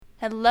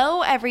Hello,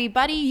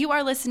 everybody. You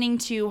are listening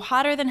to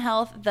Hotter Than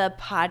Health, the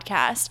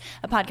podcast,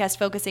 a podcast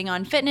focusing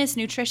on fitness,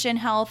 nutrition,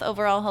 health,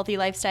 overall healthy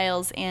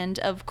lifestyles, and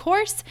of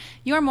course,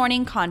 your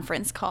morning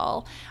conference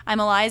call.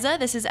 I'm Eliza.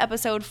 This is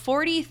episode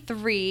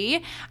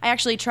 43. I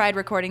actually tried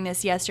recording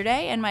this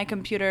yesterday, and my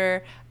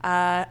computer,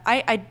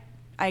 I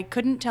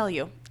couldn't tell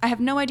you. I have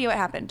no idea what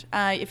happened.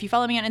 If you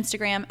follow me on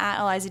Instagram at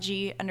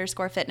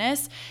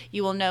ElizaG_fitness,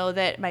 you will know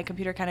that my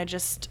computer kind of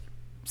just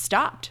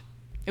stopped.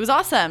 It was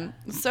awesome.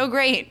 So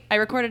great. I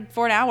recorded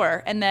for an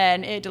hour and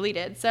then it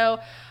deleted.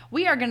 So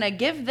we are going to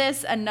give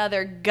this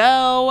another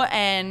go,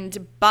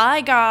 and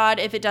by God,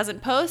 if it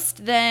doesn't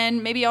post,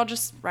 then maybe I'll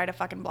just write a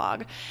fucking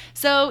blog.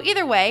 So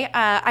either way,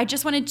 I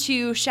just wanted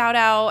to shout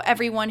out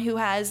everyone who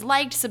has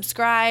liked,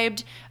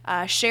 subscribed,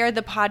 shared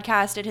the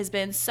podcast. It has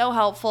been so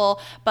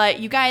helpful. But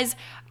you guys,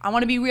 I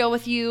want to be real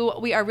with you.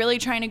 We are really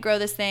trying to grow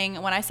this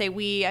thing. When I say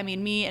we, I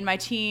mean me and my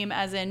team,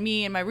 as in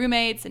me and my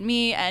roommates and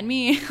me.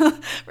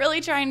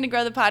 Really trying to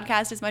grow the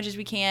podcast as much as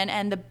we can.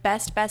 And the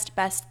best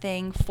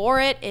thing for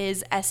it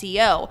is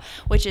SEO,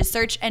 which is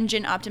search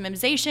engine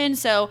optimization.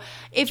 So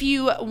if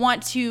you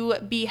want to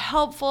be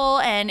helpful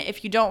and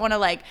if you don't want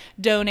to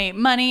donate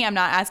money, I'm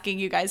not asking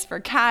you guys for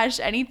cash,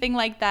 anything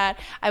like that.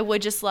 I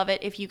would just love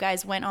it if you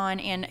guys went on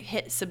and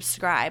hit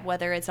subscribe,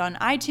 whether it's on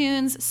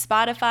iTunes,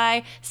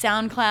 Spotify,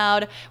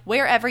 SoundCloud,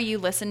 wherever you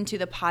listen to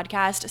the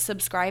podcast.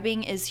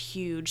 Subscribing is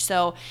huge.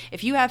 So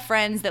if you have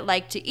friends that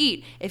like to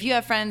eat, if you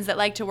have friends that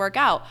like to work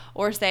out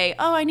or say,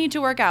 oh, I need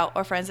to work out,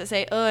 or friends that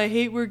say, oh, I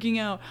hate working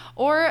out,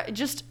 or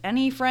just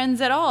any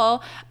friends at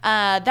all,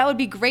 that would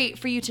be great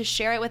for you to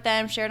share it with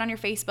them, share it on your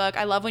Facebook.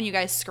 I love when you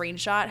guys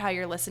screenshot how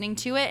you're listening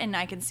to it and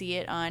I can see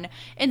it on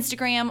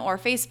Instagram or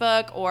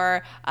Facebook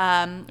or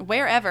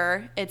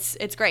wherever.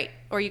 It's great.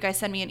 Or you guys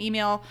send me an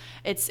email.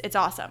 It's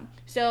awesome.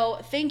 So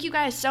thank you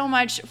guys so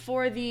much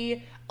for the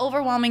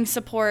overwhelming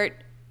support.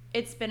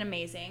 It's been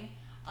amazing.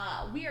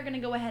 We are going to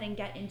go ahead and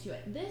get into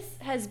it. This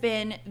has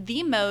been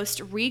the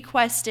most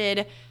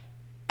requested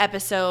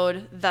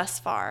episode thus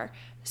far,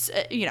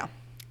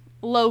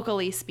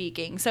 locally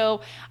speaking.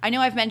 So I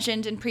know I've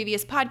mentioned in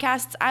previous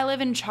podcasts, I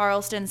live in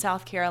Charleston,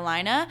 South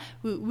Carolina.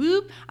 Whoop,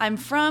 whoop. I'm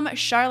from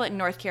Charlotte,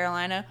 North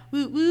Carolina.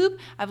 Whoop, whoop.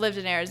 I've lived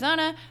in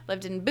Arizona,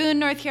 lived in Boone,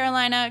 North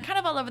Carolina, kind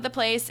of all over the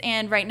place.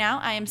 And right now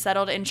I am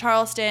settled in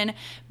Charleston,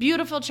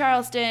 beautiful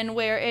Charleston,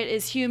 where it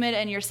is humid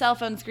and your cell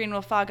phone screen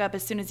will fog up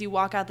as soon as you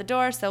walk out the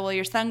door. So will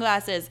your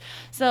sunglasses.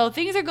 So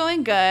things are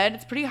going good.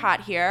 It's pretty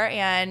hot here.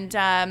 And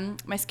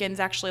my skin's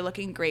actually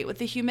looking great with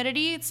the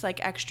humidity. It's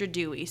extra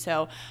dewy.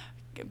 So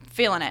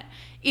feeling it.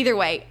 Either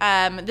way,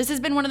 this has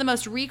been one of the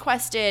most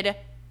requested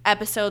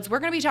episodes. We're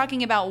going to be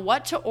talking about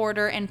what to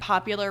order in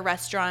popular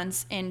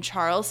restaurants in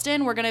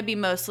Charleston. We're going to be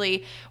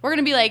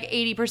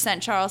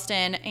 80%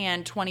 Charleston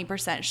and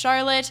 20%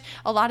 Charlotte.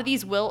 A lot of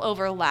these will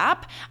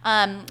overlap.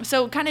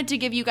 So kind of to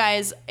give you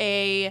guys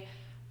a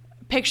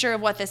picture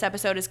of what this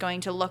episode is going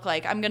to look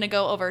like, I'm going to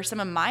go over some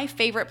of my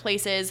favorite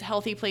places,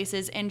 healthy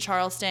places in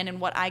Charleston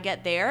and what I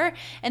get there.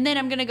 And then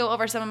I'm going to go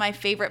over some of my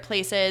favorite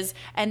places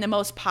and the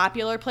most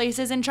popular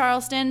places in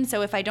Charleston.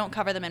 So if I don't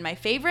cover them in my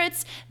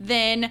favorites,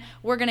 then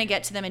we're going to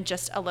get to them in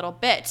just a little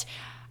bit.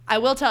 I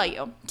will tell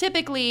you,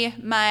 typically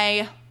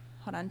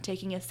hold on,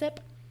 taking a sip.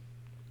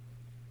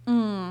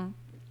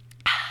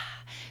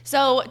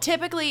 So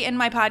typically in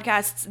my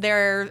podcasts,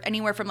 they're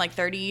anywhere from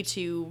 30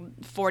 to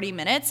 40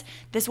 minutes.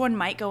 This one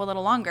might go a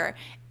little longer.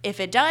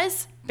 If it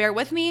does, bear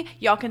with me.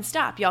 Y'all can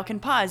stop. Y'all can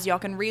pause. Y'all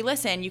can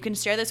re-listen. You can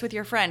share this with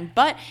your friend.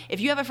 But if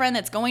you have a friend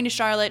that's going to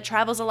Charlotte,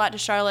 travels a lot to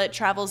Charlotte,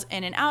 travels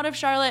in and out of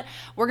Charlotte,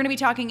 we're going to be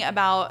talking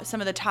about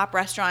some of the top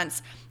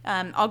restaurants.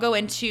 I'll go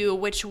into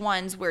which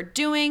ones we're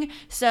doing.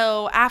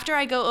 So after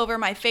I go over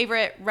my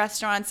favorite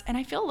restaurants, and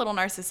I feel a little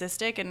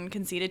narcissistic and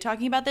conceited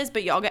talking about this,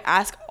 but y'all get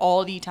asked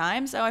all the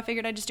time. So I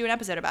figured I'd just do an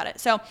episode about it.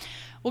 So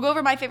we'll go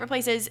over my favorite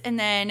places, and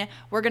then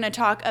we're going to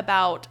talk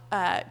about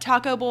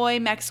Taco Boy,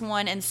 Mex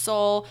One, and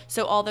Soul.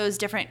 So all those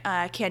different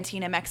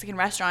Cantina Mexican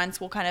restaurants,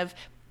 we'll kind of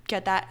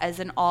get that as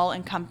an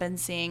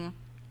all-encompassing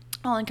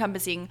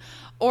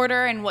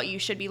order and what you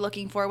should be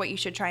looking for, what you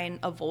should try and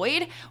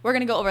avoid. We're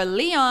going to go over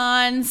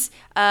Leon's.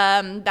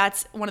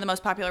 That's one of the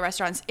most popular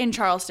restaurants in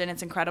Charleston.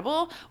 It's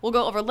incredible. We'll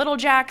go over Little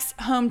Jack's,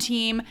 Home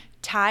Team,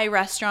 Thai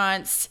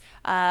restaurants,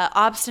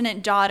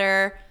 Obstinate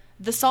Daughter,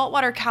 the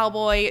Saltwater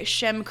Cowboy,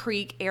 Shem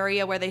Creek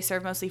area where they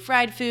serve mostly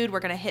fried food. We're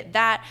going to hit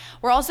that.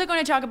 We're also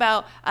going to talk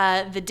about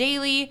the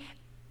Daily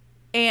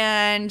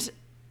and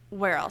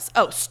where else?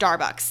 Oh,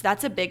 Starbucks.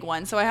 That's a big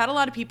one. So I had a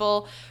lot of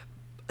people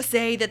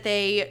say that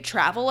they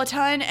travel a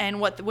ton, and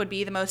what would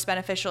be the most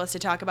beneficial is to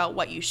talk about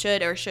what you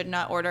should or should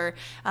not order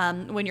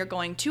when you're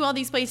going to all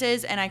these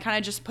places, and I kind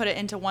of just put it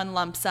into one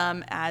lump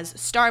sum as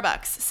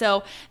Starbucks.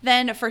 So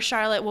then for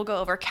Charlotte, we'll go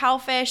over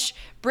Cowfish,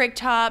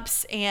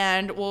 Bricktops,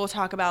 and we'll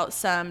talk about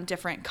some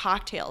different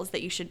cocktails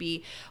that you should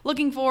be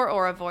looking for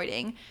or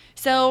avoiding.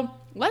 So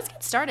let's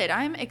get started.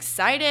 I'm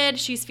excited.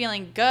 She's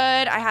feeling good.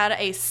 I had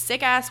a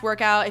sick ass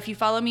workout. If you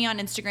follow me on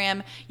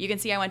Instagram, you can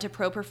see I went to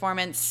Pro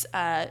Performance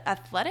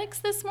Athletics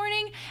this this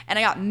morning, and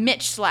I got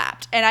Mitch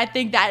slapped. And I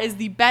think that is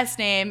the best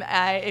name.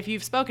 If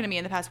you've spoken to me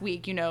in the past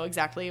week, you know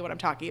exactly what I'm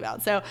talking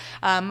about. So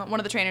one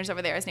of the trainers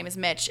over there, his name is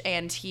Mitch,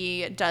 and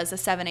he does a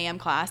 7 a.m.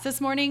 class this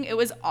morning. It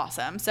was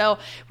awesome. So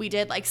we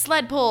did like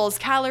sled pulls,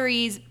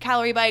 calorie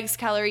bikes,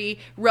 calorie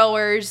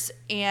rowers,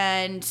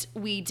 and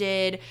we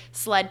did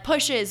sled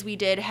pushes. We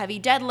did heavy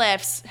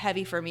deadlifts,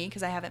 heavy for me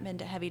because I haven't been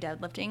to heavy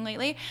deadlifting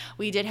lately.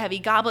 We did heavy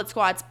goblet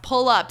squats,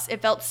 pull-ups.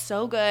 It felt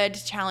so good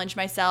to challenge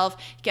myself,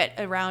 get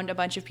around a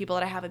bunch of people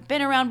that I haven't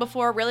been around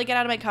before, really get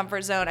out of my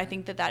comfort zone. I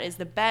think that is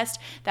the best.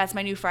 That's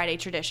my new Friday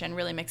tradition,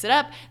 really mix it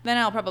up. Then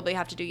I'll probably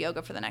have to do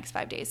yoga for the next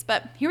 5 days.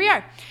 But here we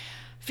are,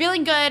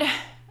 feeling good.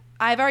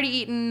 I've already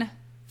eaten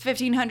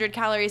 1,500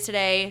 calories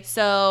today,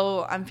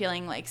 so I'm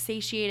feeling like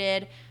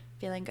satiated,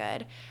 feeling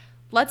good.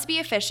 Let's be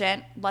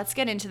efficient. Let's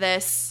get into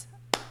this.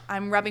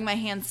 I'm rubbing my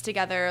hands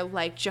together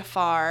like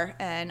Jafar,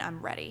 and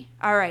I'm ready.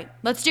 All right,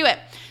 let's do it.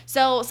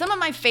 So some of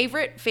my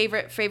favorite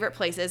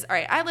places. All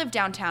right, I live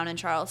downtown in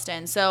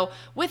Charleston. So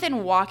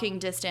within walking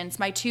distance,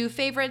 my 2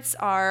 favorites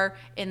are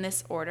in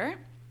this order.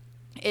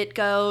 It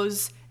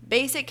goes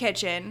Basic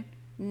Kitchen,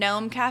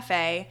 Gnome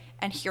Cafe,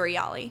 and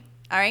Huriali.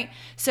 All right.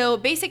 So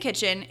Basic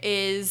Kitchen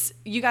is,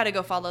 you got to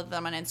go follow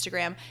them on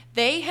Instagram.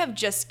 They have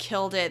just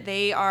killed it.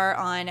 They are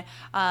on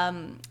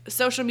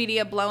social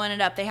media blowing it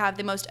up. They have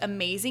the most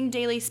amazing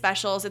daily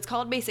specials. It's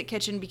called Basic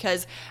Kitchen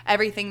because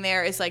everything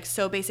there is like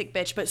so basic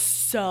bitch, but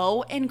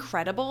so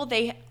incredible.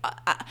 They're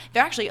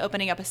actually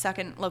opening up a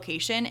second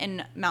location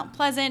in Mount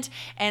Pleasant,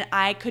 and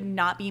I could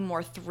not be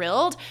more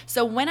thrilled.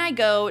 So when I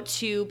go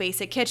to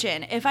Basic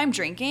Kitchen, if I'm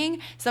drinking,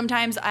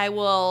 sometimes I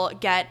will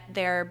get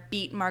their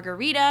beet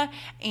margarita,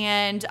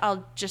 and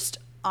I'll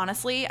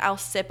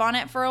sip on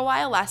it for a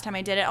while. Last time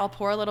I did it, I'll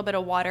pour a little bit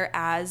of water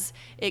as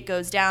it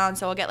goes down.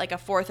 So I'll get like a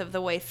fourth of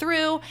the way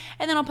through,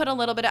 and then I'll put a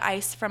little bit of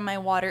ice from my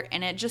water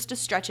in it just to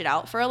stretch it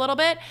out for a little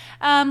bit.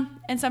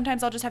 And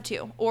sometimes I'll just have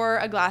 2 or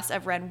a glass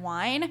of red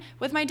wine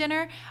with my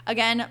dinner.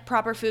 Again,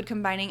 proper food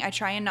combining. I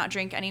try and not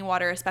drink any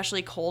water,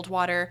 especially cold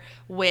water,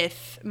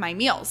 with my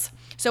meals.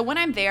 So when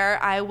I'm there,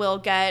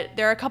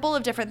 there are a couple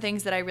of different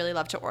things that I really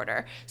love to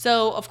order.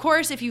 So of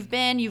course, if you've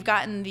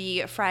gotten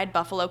the fried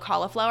buffalo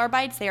cauliflower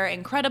bites, they are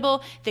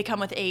incredible. They come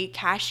with a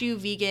cashew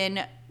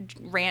vegan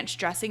ranch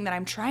dressing that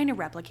I'm trying to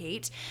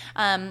replicate.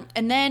 And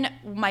then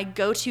my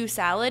go-to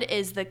salad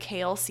is the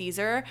kale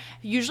Caesar.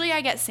 Usually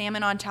I get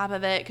salmon on top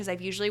of it because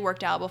I've usually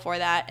worked out before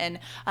that. And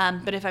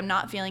but if I'm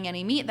not feeling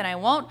any meat, then I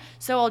won't.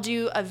 So I'll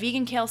do a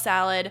vegan kale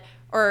salad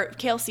or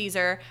kale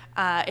Caesar.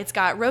 It's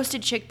got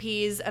roasted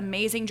chickpeas,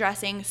 amazing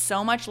dressing,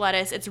 so much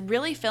lettuce. It's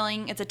really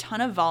filling. It's a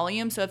ton of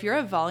volume. So if you're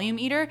a volume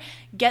eater,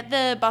 get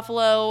the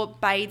buffalo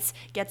bites,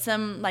 get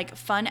some like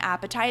fun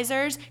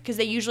appetizers because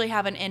they usually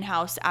have an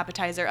in-house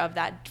appetizer of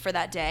that for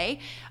that day.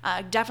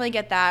 Definitely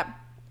get that.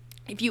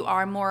 If you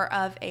are more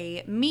of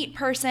a meat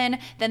person,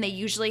 then they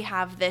usually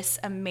have this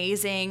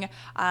amazing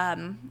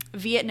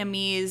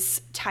Vietnamese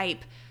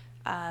type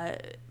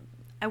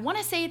I want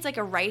to say it's like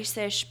a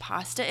rice-ish,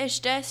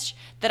 pasta-ish dish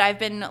that I've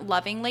been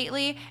loving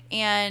lately.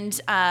 And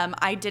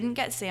I didn't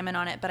get salmon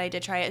on it, but I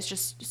did try it. It's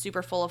just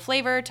super full of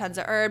flavor, tons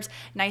of herbs,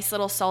 nice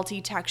little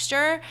salty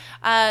texture.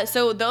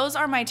 So those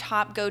are my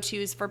top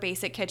go-tos for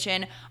Basic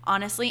Kitchen.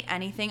 Honestly,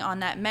 anything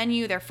on that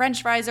menu. Their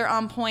French fries are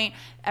on point.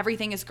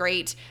 Everything is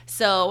great.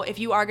 So if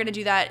you are going to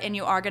do that and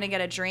you are going to get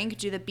a drink,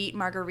 do the beet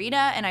margarita.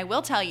 And I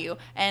will tell you,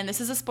 and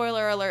this is a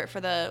spoiler alert for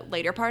the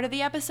later part of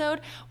the episode,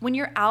 when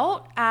you're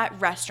out at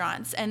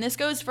restaurants, and this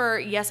goes for,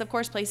 yes, of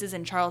course, places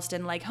in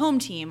Charleston like Home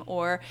Team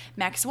or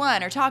Max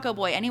One or Taco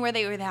Boy, anywhere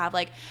they have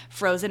like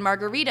frozen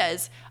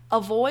margaritas.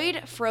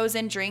 Avoid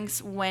frozen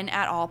drinks when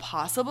at all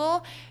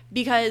possible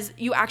because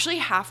you actually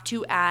have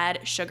to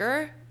add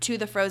sugar to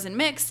the frozen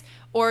mix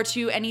or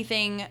to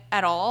anything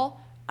at all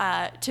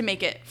to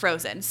make it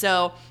frozen.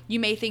 So you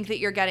may think that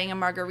you're getting a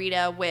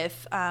margarita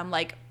with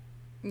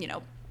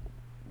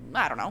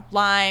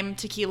lime,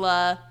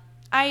 tequila,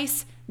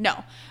 ice.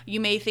 No,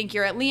 you may think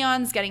you're at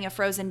Leon's getting a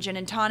frozen gin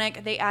and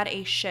tonic. They add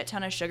a shit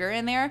ton of sugar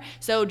in there.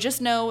 So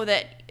just know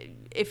that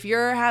if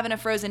you're having a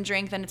frozen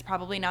drink, then it's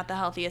probably not the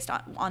healthiest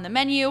on the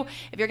menu.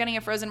 If you're getting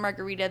a frozen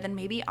margarita, then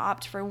maybe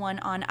opt for one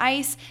on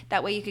ice.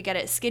 That way you could get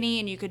it skinny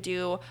and you could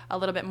do a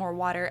little bit more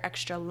water,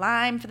 extra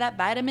lime for that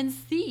vitamin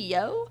C,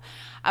 yo.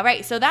 All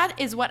right, so that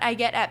is what I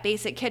get at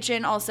Basic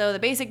Kitchen. Also, the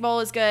basic bowl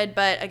is good,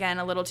 but again,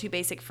 a little too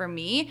basic for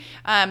me.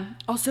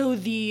 Also,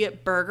 the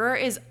burger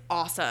is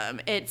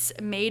awesome. It's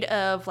made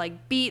of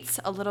like beets,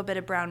 a little bit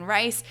of brown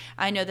rice.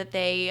 I know that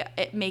they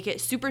make it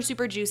super,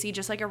 super juicy,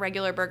 just like a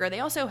regular burger. They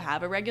also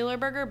have a regular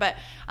burger, but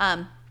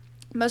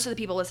most of the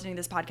people listening to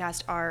this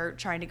podcast are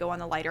trying to go on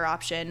the lighter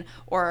option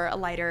or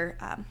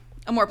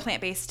a more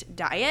plant-based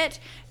diet.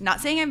 Not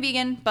saying I'm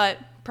vegan, but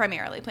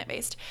primarily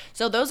plant-based.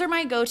 So those are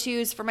my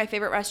go-tos for my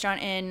favorite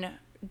restaurant in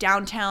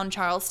downtown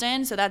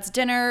Charleston. So that's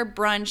dinner,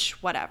 brunch,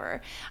 whatever.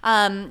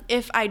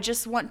 If I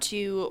just want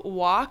to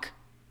walk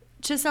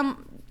to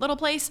some little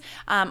place,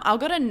 I'll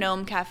go to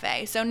Gnome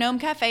Cafe. So Gnome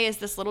Cafe is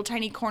this little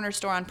tiny corner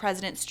store on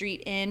President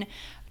Street in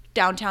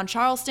downtown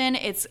Charleston.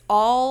 It's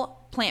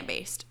all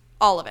plant-based,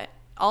 all of it.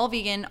 all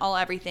vegan, all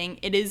everything.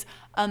 It is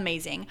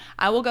amazing.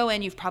 I will go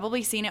in, you've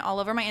probably seen it all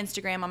over my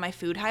Instagram on my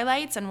food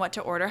highlights and what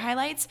to order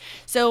highlights.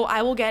 So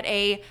I will get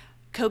a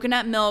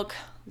coconut milk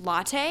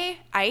latte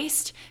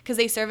iced because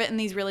they serve it in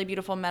these really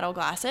beautiful metal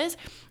glasses.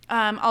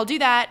 I'll do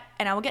that,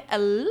 and I will get a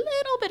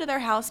little bit of their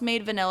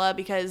house-made vanilla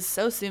because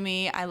so sue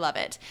me, I love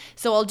it.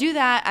 So I'll do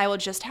that. I will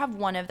just have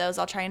one of those.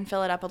 I'll try and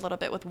fill it up a little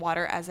bit with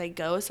water as I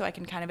go so I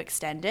can kind of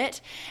extend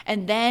it.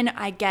 And then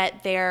I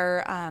get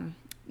their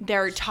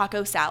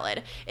taco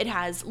salad. It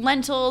has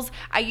lentils.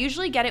 I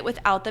usually get it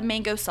without the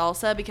mango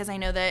salsa because I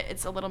know that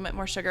it's a little bit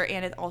more sugar,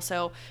 and it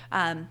also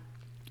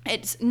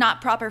it's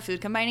not proper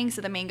food combining,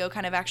 so the mango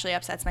kind of actually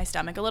upsets my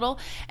stomach a little.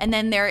 And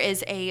then there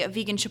is a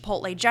vegan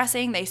chipotle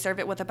dressing. They serve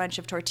it with a bunch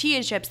of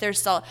tortilla chips.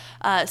 There's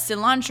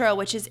cilantro,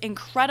 which is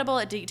incredible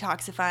at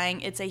detoxifying.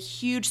 It's a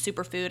huge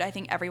superfood. I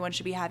think everyone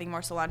should be having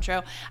more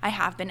cilantro. I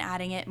have been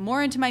adding it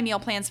more into my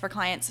meal plans for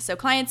clients. So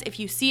clients, if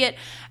you see it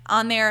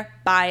on there,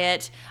 buy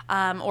it,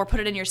 or put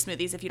it in your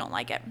smoothies if you don't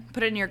like it.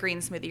 Put it in your green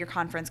smoothie, your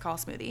conference call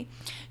smoothie.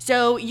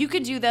 So you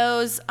could do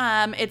those.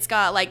 It's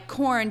got like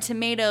corn,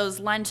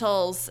 tomatoes,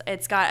 lentils.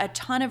 It's got a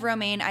ton of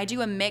romaine. I do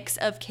a mix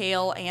of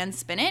kale and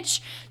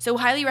spinach. So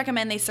highly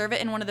recommend they serve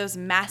it in one of those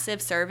massive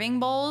serving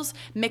bowls,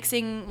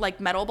 mixing like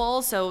metal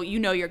bowls. So you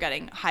know you're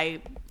getting high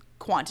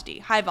quantity,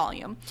 high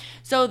volume.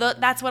 So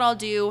that's what I'll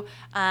do.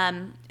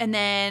 And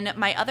then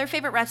my other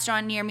favorite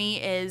restaurant near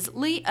me is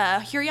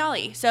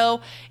Huriali.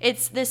 So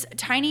it's this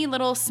tiny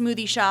little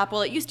smoothie shop.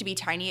 Well, it used to be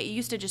tiny. It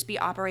used to just be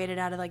operated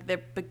out of like the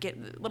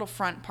little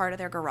front part of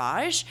their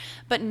garage.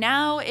 But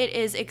now it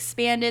is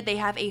expanded. They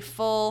have a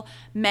full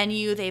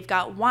menu. They've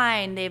got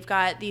wine. They've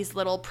got these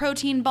little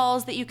protein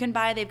balls that you can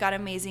buy. They've got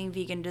amazing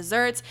vegan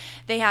desserts.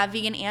 They have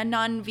vegan and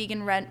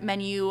non-vegan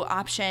menu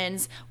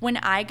options. When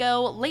I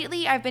go,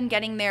 lately I've been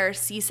getting their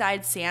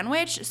seaside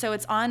sandwich. So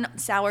it's on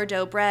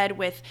sourdough bread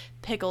with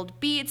pickled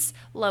beets,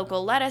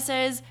 local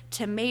lettuces,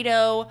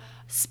 tomato,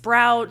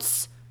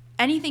 sprouts,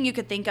 anything you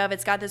could think of.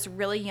 It's got this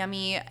really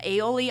yummy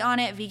aioli on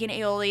it, vegan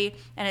aioli,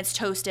 and it's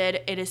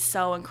toasted. It is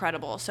so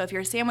incredible. So if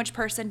you're a sandwich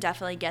person,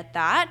 definitely get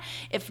that.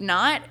 If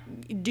not,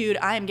 dude,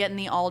 I am getting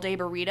the all-day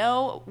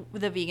burrito,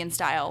 the vegan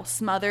style,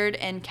 smothered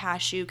in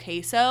cashew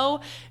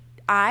queso.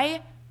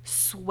 I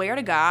swear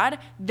to God,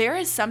 there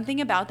is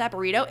something about that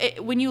burrito.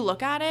 When you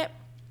look at it,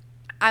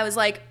 I was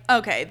like,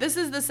 okay, this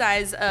is the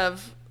size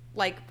of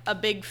like a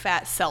big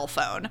fat cell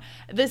phone.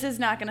 This is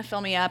not going to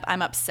fill me up.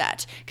 I'm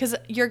upset because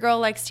your girl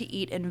likes to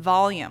eat in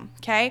volume,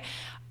 okay?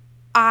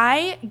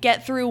 I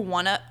get through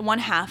one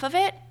half of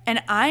it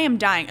and I am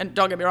dying. And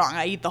don't get me wrong,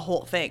 I eat the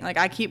whole thing. Like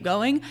I keep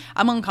going.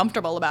 I'm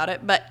uncomfortable about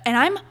it, and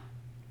I'm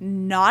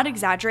not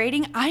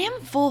exaggerating. I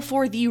am full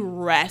for the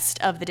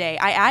rest of the day.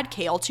 I add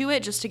kale to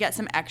it just to get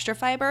some extra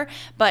fiber,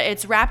 but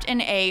it's wrapped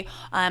in a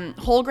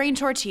whole grain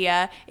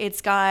tortilla.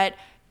 It's got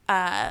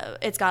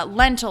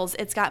lentils,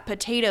 it's got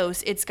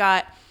potatoes, it's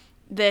got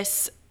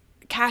this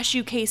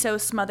cashew queso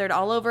smothered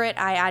all over it.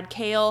 I add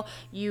kale.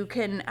 You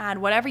can add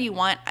whatever you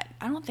want.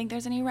 I don't think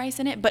there's any rice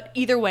in it, but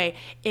either way,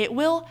 it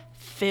will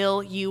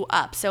fill you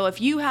up. So if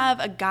you have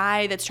a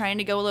guy that's trying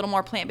to go a little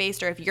more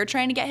plant-based, or if you're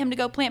trying to get him to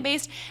go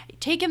plant-based,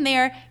 take him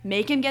there,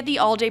 make him get the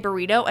all-day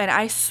burrito, and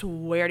I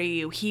swear to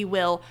you, he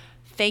will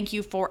thank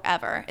you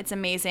forever. It's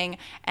amazing.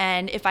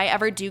 And if I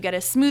ever do get a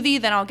smoothie,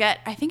 then I'll get,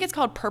 I think it's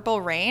called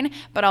Purple Rain,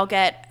 but I'll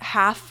get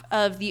half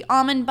of the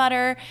almond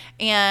butter,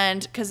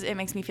 and because it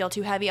makes me feel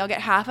too heavy, I'll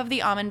get half of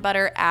the almond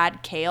butter,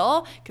 add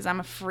kale because I'm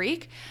a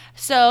freak.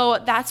 So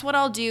that's what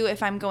I'll do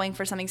if I'm going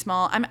for something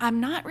small. I'm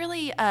not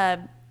really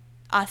a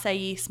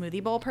acai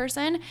smoothie bowl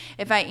person.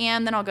 If I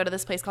am, then I'll go to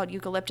this place called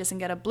Eucalyptus and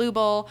get a blue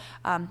bowl.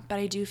 But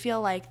I do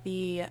feel like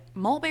the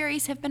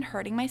mulberries have been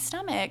hurting my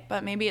stomach,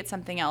 but maybe it's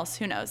something else.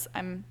 Who knows?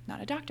 I'm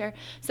not a doctor.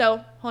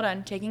 So hold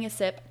on, taking a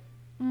sip.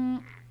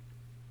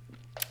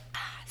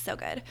 So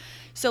good.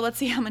 So let's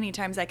see how many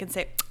times I can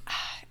say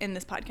in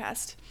this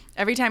podcast.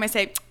 Every time I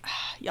say,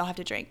 y'all have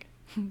to drink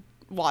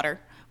water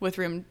with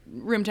room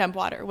temp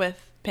water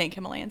with pink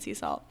Himalayan sea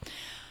salt.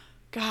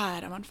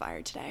 God, I'm on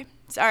fire today.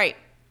 Sorry.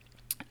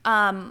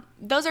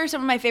 Those are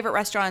some of my favorite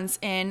restaurants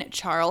in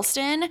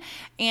Charleston,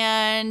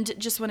 and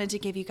just wanted to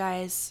give you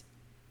guys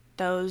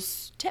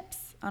those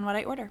tips on what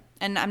I order.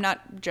 And I'm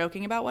not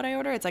joking about what I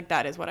order. It's like,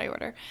 that is what I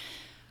order.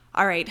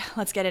 All right,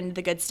 let's get into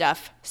the good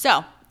stuff.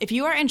 So if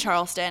you are in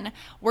Charleston,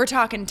 we're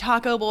talking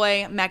Taco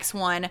Boy, Mex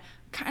One,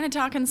 kind of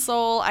talking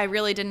Soul. I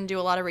really didn't do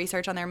a lot of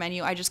research on their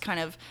menu. I just kind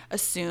of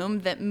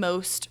assumed that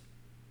most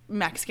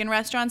Mexican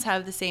restaurants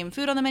have the same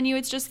food on the menu.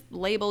 It's just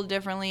labeled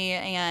differently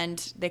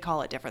and they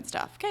call it different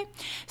stuff. Okay.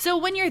 So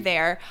when you're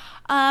there,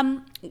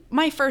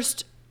 my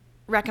first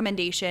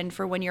recommendation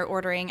for when you're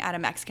ordering at a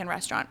Mexican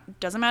restaurant,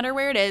 doesn't matter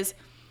where it is,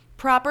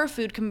 proper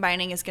food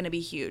combining is going to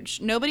be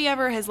huge. Nobody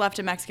ever has left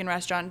a Mexican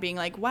restaurant being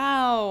like,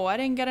 wow, I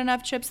didn't get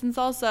enough chips and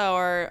salsa,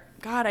 or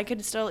God, I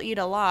could still eat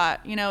a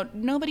lot. You know,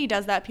 nobody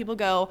does that. People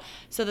go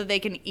so that they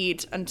can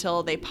eat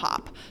until they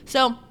pop.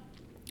 So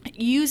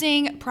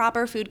using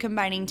proper food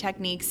combining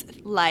techniques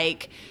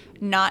like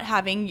not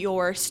having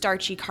your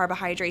starchy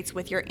carbohydrates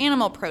with your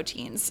animal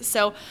proteins.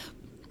 So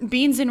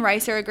beans and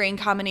rice are a great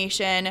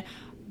combination.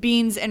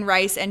 Beans and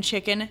rice and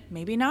chicken,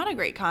 maybe not a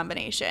great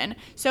combination.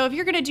 So if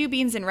you're going to do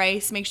beans and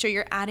rice, make sure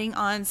you're adding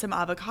on some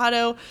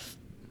avocado.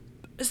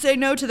 Say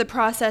no to the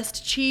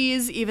processed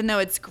cheese, even though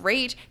it's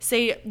great.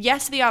 Say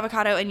yes to the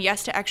avocado and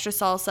yes to extra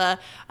salsa.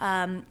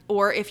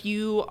 Or if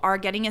you are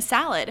getting a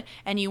salad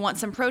and you want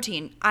some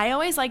protein, I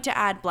always like to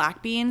add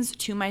black beans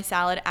to my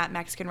salad at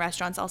Mexican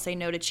restaurants. I'll say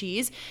no to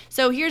cheese.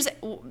 So here's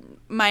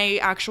my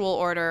actual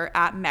order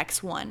at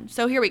Mex One.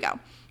 So here we go.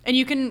 And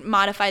you can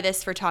modify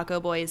this for Taco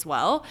Boy as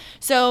well.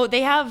 So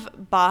they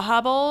have Baja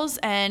bowls,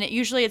 and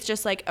usually it's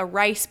just like a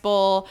rice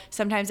bowl.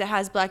 Sometimes it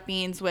has black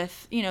beans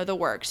with, the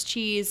works,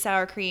 cheese,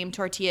 sour cream,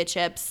 tortilla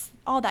chips,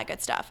 all that good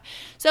stuff.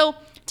 So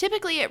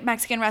typically at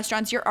Mexican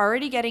restaurants, you're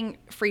already getting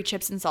free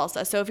chips and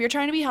salsa. So if you're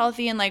trying to be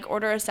healthy and like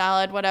order a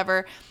salad,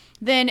 whatever,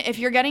 then if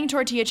you're getting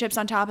tortilla chips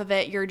on top of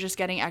it, you're just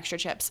getting extra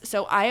chips.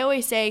 So I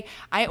always say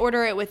I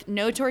order it with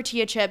no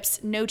tortilla chips,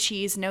 no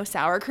cheese, no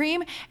sour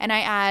cream, and I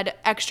add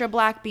extra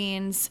black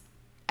beans,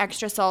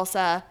 extra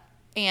salsa,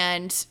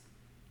 and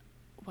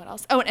what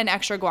else? Oh, and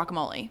extra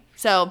guacamole.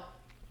 So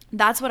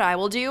that's what I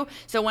will do.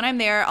 So when I'm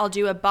there, I'll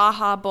do a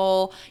Baja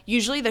bowl,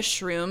 usually the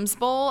shrooms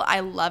bowl.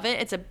 I love it.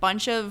 It's a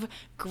bunch of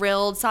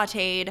grilled,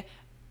 sauteed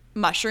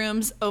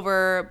mushrooms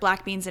over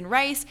black beans and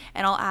rice,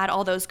 and I'll add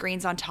all those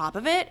greens on top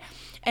of it.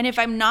 And if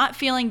I'm not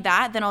feeling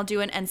that, then I'll do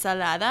an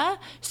ensalada.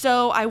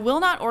 So I will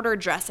not order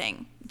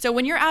dressing. So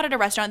when you're out at a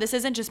restaurant, this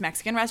isn't just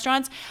Mexican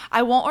restaurants,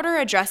 I won't order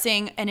a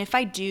dressing. And if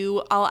I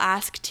do, I'll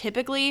ask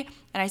typically,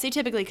 and I say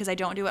typically because I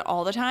don't do it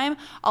all the time,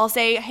 I'll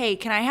say, hey,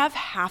 can I have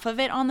half of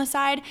it on the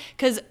side?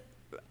 Because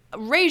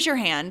raise your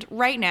hand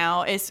right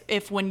now is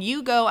if when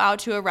you go out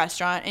to a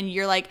restaurant and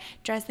you're like,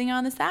 dressing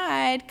on the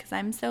side because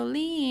I'm so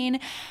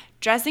lean,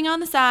 dressing on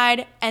the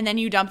side, and then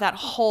you dump that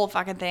whole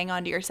fucking thing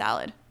onto your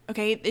salad.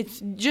 Okay,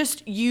 it's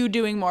just you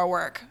doing more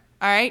work.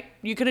 All right,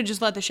 you could have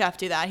just let the chef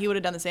do that. He would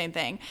have done the same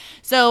thing.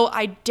 So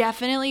I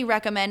definitely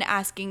recommend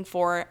asking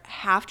for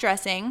half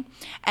dressing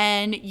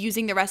and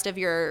using the rest of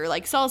your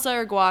like salsa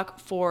or guac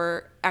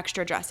for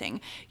extra dressing.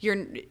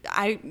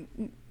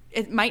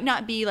 It might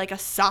not be like a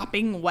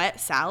sopping wet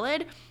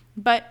salad,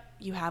 but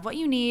you have what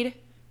you need.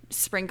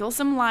 Sprinkle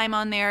some lime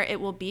on there. It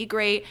will be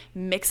great.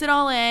 Mix it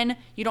all in.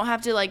 You don't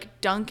have to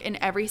like dunk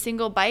in every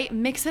single bite.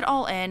 Mix it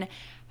all in.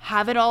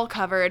 Have it all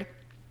covered.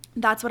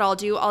 That's what I'll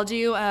do. I'll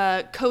do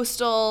a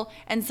coastal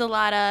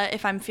ensalada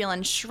if I'm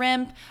feeling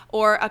shrimp,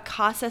 or a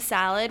casa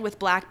salad with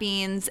black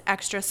beans,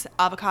 extra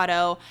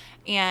avocado,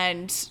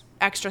 and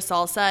extra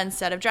salsa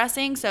instead of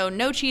dressing. So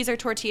no cheese or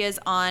tortillas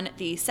on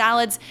the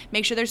salads.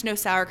 Make sure there's no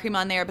sour cream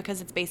on there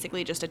because it's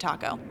basically just a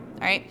taco. All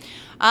right.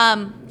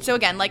 So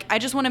again, like I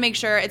just want to make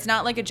sure it's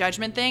not like a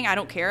judgment thing. I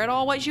don't care at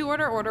all what you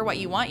order what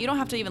you want. You don't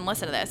have to even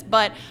listen to this.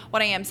 But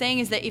what I am saying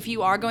is that if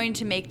you are going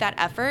to make that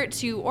effort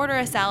to order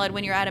a salad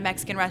when you're at a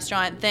Mexican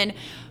restaurant, then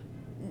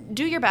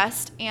do your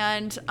best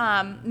and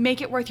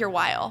make it worth your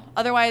while.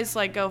 Otherwise,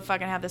 like, go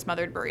fucking have this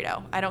smothered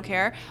burrito. I don't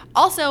care.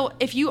 Also,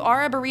 if you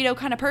are a burrito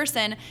kind of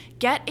person,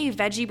 get a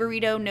veggie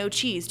burrito, no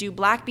cheese. Do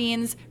black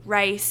beans,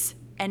 rice,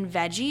 and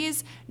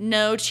veggies.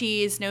 No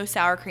cheese, no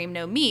sour cream,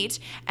 no meat.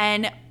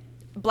 And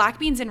black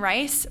beans and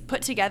rice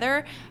put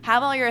together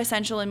have all your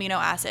essential amino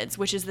acids,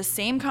 which is the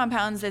same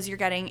compounds as you're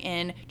getting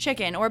in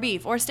chicken or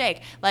beef or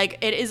steak. Like,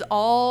 it is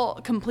all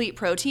complete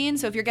protein.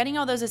 So if you're getting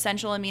all those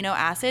essential amino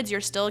acids,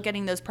 you're still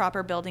getting those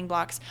proper building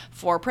blocks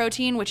for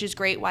protein, which is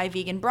great why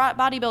vegan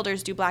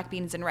bodybuilders do black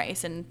beans and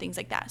rice and things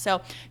like that.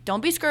 So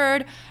don't be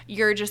scared.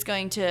 You're just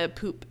going to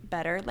poop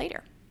better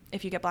later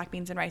if you get black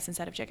beans and rice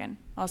instead of chicken.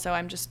 Also,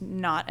 I'm just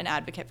not an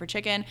advocate for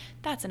chicken.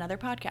 That's another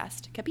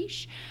podcast.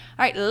 Capiche?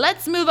 All right,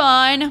 let's move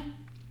on.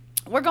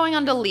 We're going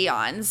on to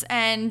Leon's,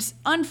 and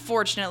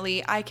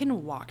unfortunately, I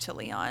can walk to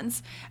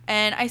Leon's.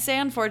 And I say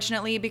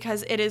unfortunately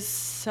because it is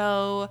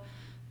so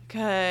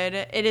good.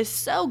 It is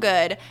so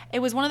good. It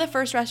was one of the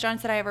first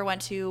restaurants that I ever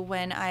went to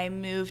when I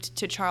moved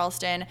to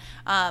Charleston.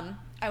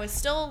 I was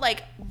still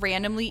like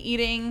randomly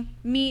eating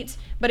meat,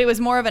 but it was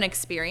more of an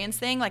experience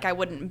thing. Like, I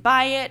wouldn't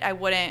buy it. I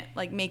wouldn't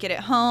like make it at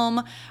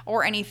home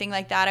or anything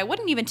like that. I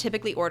wouldn't even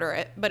typically order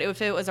it, but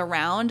if it was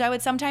around, I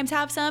would sometimes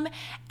have some.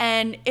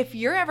 And if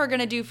you're ever going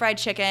to do fried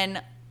chicken,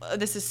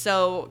 this is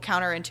so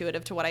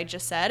counterintuitive to what I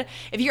just said.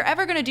 If you're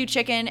ever going to do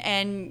chicken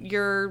and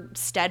you're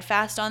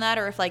steadfast on that,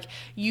 or if like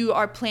you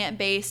are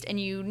plant-based and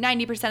you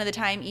 90% of the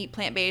time eat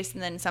plant-based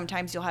and then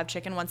sometimes you'll have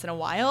chicken once in a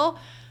while,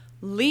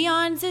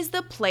 Leon's is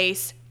the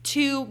place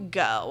to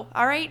go.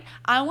 All right.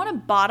 I want to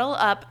bottle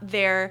up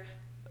their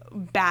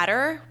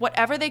batter,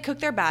 whatever they cook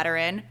their batter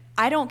in.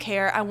 I don't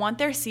care. I want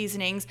their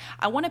seasonings.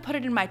 I want to put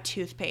it in my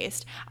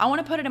toothpaste. I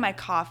want to put it in my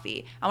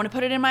coffee. I want to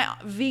put it in my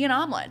vegan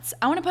omelets.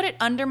 I want to put it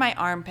under my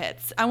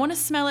armpits. I want to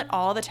smell it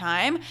all the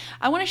time.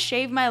 I want to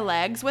shave my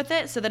legs with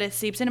it so that it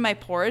seeps into my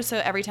pores. So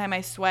every time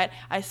I sweat,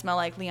 I smell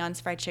like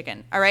Leon's fried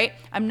chicken. All right.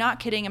 I'm not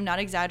kidding. I'm not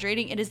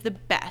exaggerating. It is the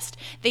best.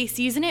 They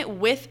season it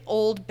with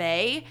Old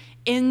Bay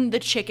in the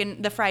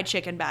fried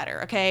chicken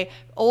batter, okay?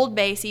 Old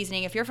Bay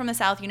seasoning. If you're from the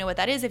South, you know what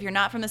that is. If you're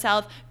not from the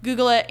South,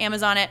 Google it,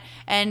 Amazon it,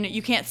 and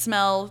you can't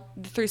smell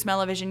through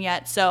smell-o-vision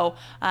yet. So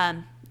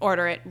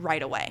order it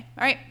right away.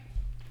 All right.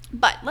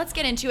 But let's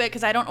get into it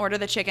because I don't order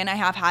the chicken. I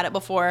have had it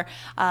before.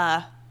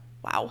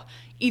 Wow.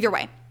 Either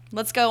way,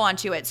 let's go on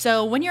to it.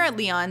 So when you're at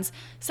Leon's,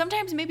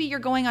 sometimes maybe you're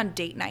going on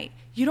date night.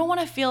 You don't want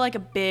to feel like a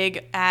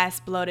big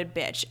ass bloated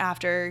bitch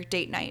after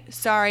date night.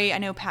 Sorry, I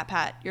know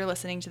Pat, you're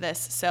listening to this.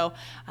 So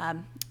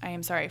I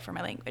am sorry for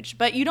my language.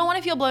 But you don't want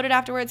to feel bloated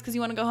afterwards because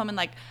you want to go home and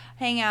like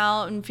hang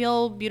out and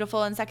feel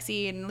beautiful and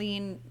sexy and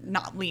lean.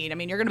 Not lean. I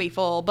mean, you're going to be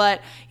full.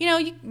 But,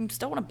 you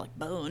still want to like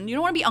bone. You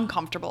don't want to be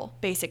uncomfortable,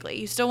 basically.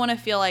 You still want to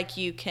feel like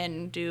you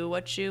can do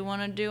what you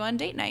want to do on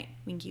date night.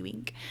 Winky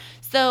wink.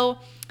 So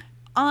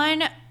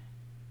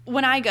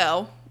when I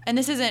go, and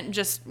this isn't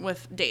just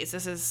with dates,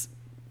 this is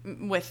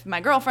with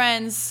my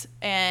girlfriends,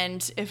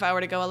 and if I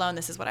were to go alone,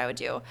 this is what I would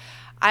do.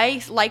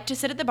 I like to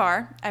sit at the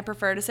bar. I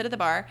prefer to sit at the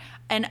bar,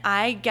 and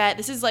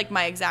this is like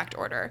my exact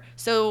order.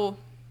 So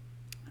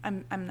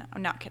I'm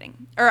not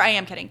kidding. Or I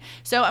am kidding.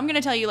 So I'm going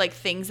to tell you like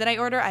things that I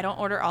order. I don't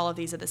order all of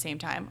these at the same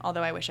time,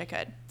 although I wish I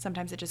could.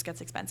 Sometimes it just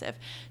gets expensive.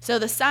 So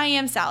the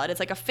Siam salad, it's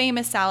like a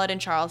famous salad in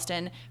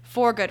Charleston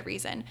for good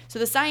reason. So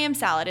the Siam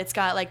salad, it's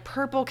got like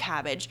purple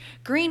cabbage,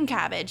 green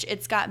cabbage,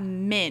 it's got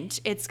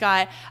mint, it's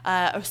got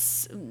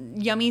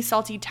yummy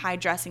salty Thai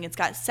dressing, it's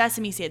got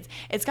sesame seeds,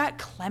 it's got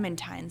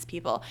clementines,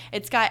 people.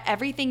 It's got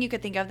everything you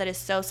could think of that is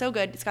so, so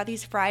good. It's got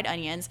these fried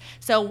onions.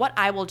 So what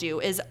I will do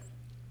is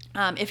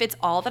if it's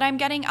all that I'm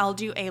getting, I'll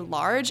do a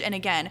large. And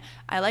again,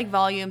 I like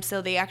volume,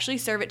 so they actually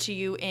serve it to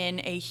you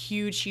in a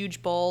huge,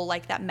 huge bowl,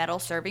 like that metal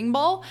serving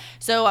bowl.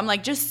 So I'm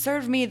like, just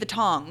serve me the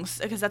tongs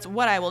because that's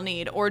what I will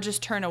need, or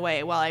just turn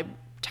away while I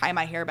tie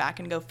my hair back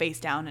and go face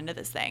down into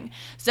this thing.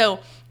 So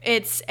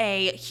it's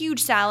a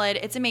huge salad.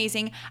 It's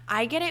amazing.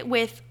 I get it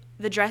with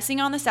the dressing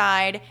on the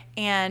side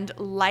and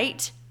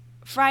light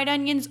fried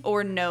onions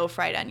or no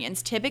fried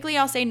onions. Typically,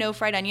 I'll say no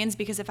fried onions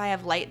because if I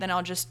have light, then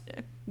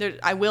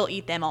I will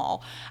eat them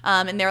all.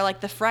 And they're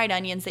like the fried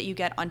onions that you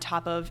get on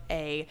top of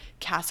a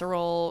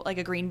casserole, like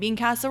a green bean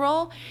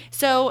casserole.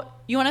 So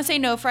you want to say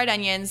no fried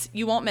onions.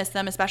 You won't miss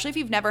them, especially if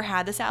you've never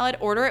had the salad.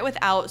 Order it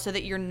without so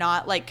that you're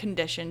not like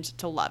conditioned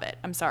to love it.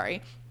 I'm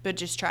sorry, but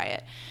just try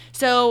it.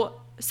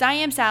 So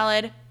Siam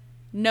salad,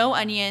 no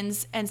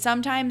onions, and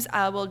sometimes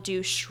I will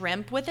do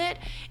shrimp with it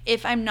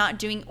if I'm not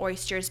doing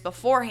oysters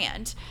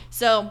beforehand.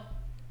 So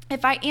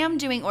if I am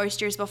doing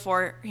oysters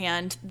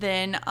beforehand,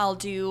 then I'll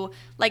do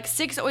like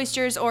 6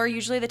 oysters, or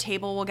usually the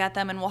table will get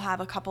them and we'll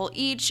have a couple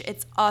each.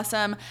 It's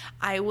awesome.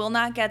 I will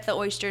not get the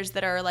oysters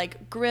that are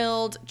like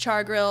grilled,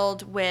 char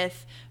grilled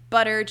with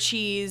butter,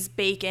 cheese,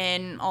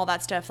 bacon, all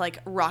that stuff like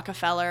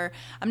Rockefeller.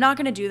 I'm not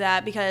going to do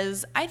that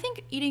because I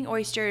think eating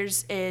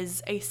oysters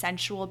is a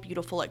sensual,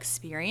 beautiful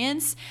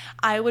experience.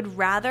 I would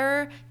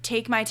rather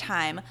take my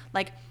time,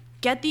 like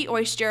get the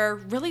oyster,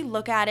 really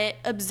look at it,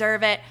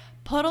 observe it,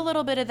 put a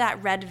little bit of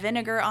that red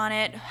vinegar on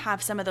it,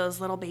 have some of those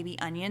little baby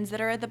onions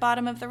that are at the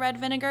bottom of the red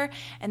vinegar,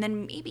 and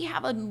then maybe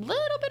have a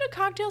little bit of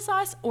cocktail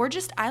sauce, or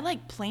just I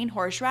like plain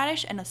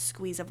horseradish and a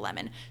squeeze of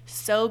lemon.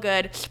 So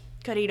good.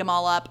 Could eat them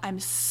all up. I'm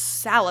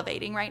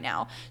salivating right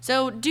now.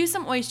 So do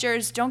some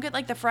oysters. Don't get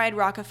like the fried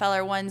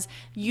Rockefeller ones.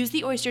 Use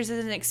the oysters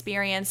as an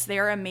experience.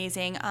 They're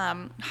amazing.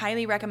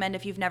 Highly recommend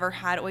if you've never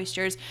had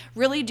oysters.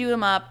 Really do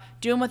them up.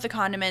 Do them with the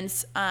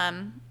condiments.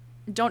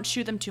 Don't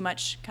chew them too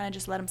much. Kind of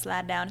just let them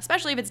slide down,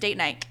 especially if it's date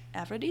night.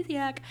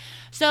 Aphrodisiac.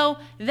 So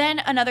then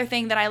another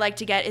thing that I like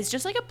to get is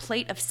just like a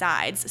plate of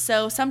sides.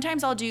 So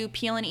sometimes I'll do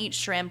peel and eat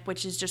shrimp,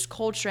 which is just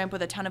cold shrimp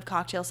with a ton of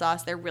cocktail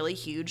sauce. They're really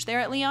huge there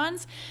at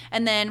Leon's.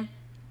 And then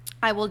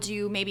I will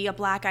do maybe a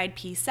black-eyed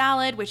pea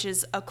salad, which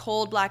is a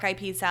cold black-eyed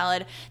pea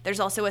salad. There's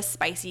also a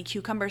spicy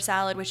cucumber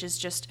salad, which is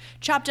just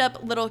chopped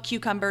up little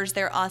cucumbers.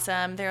 They're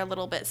awesome. They're a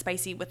little bit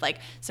spicy with like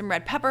some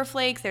red pepper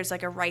flakes. There's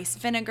like a rice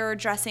vinegar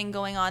dressing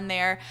going on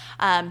there.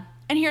 And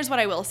here's what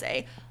I will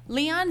say.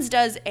 Leon's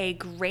does a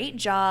great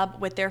job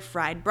with their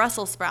fried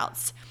Brussels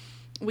sprouts.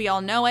 We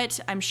all know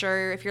it. I'm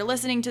sure if you're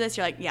listening to this,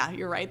 you're like, yeah,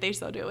 you're right. They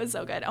so do. It's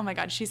so good. Oh my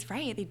God, she's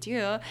right. They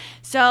do.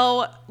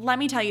 So let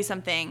me tell you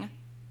something.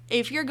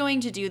 If you're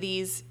going to do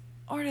these,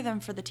 order them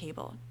for the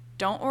table.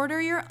 Don't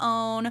order your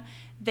own.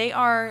 They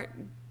are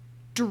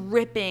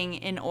dripping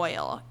in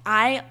oil.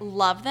 I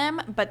love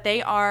them, but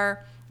they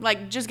are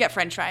like, just get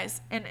French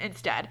fries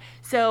instead.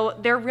 So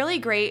they're really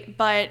great,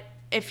 but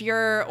if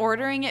you're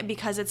ordering it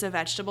because it's a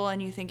vegetable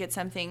and you think it's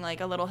something like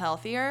a little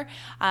healthier,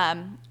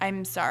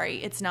 I'm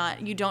sorry, it's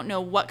not. You don't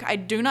know I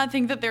do not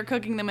think that they're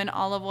cooking them in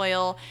olive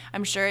oil.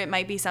 I'm sure it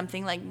might be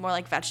something like more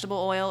like vegetable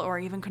oil or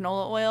even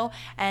canola oil,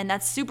 and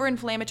that's super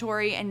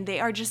inflammatory, and they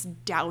are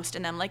just doused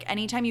in them. Like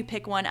anytime you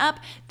pick one up,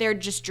 they're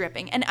just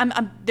dripping,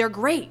 and they're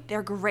great.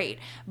 They're great,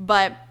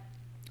 but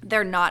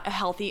they're not a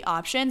healthy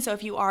option. So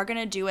if you are going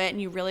to do it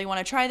and you really want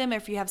to try them,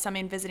 if you have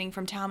someone visiting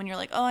from town and you're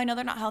like, oh, I know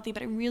they're not healthy,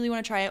 but I really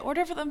want to try it,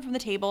 order for them from the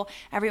table.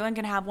 Everyone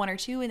can have 1 or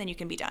 2 and then you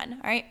can be done.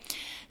 All right.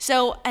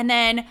 So, and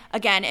then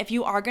again, if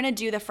you are going to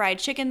do the fried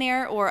chicken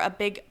there or a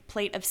big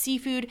plate of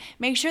seafood,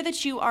 make sure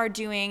that you are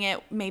doing it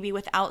maybe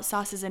without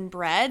sauces and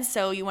bread.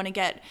 So you want to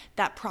get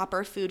that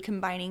proper food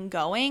combining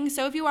going.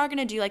 So if you are going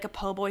to do like a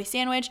po' boy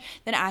sandwich,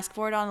 then ask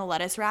for it on the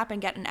lettuce wrap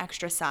and get an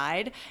extra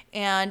side.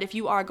 And if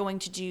you are going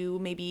to do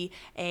maybe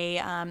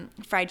a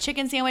fried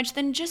chicken sandwich,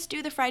 then just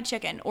do the fried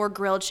chicken or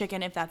grilled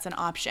chicken if that's an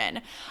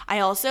option. I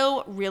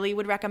also really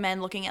would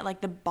recommend looking at like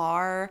the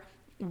bar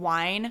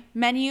wine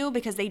menu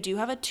because they do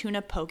have a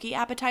tuna poke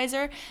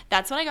appetizer.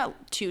 That's what I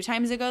got 2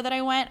 times ago that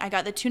I went. I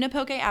got the tuna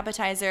poke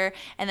appetizer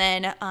and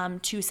then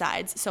 2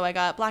 sides. So I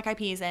got black eyed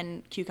peas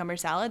and cucumber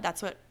salad.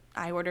 That's what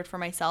I ordered for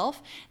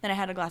myself. Then I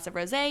had a glass of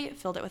rosé,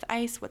 filled it with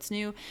ice. What's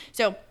new?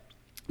 So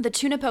the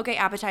tuna poke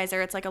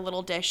appetizer, it's like a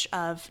little dish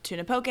of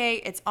tuna poke.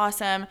 It's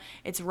awesome.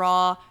 It's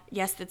raw.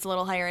 Yes, it's a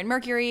little higher in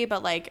mercury,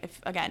 but like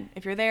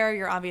if you're there,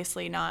 you're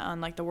obviously not on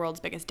like the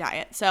world's biggest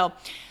diet. So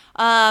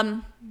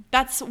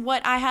that's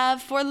what I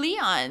have for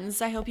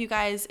Leon's. I hope you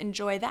guys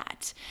enjoy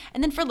that.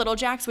 And then for Little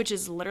Jack's, which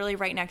is literally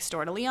right next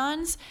door to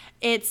Leon's,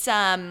 it's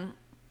a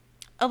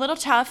little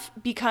tough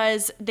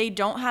because they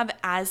don't have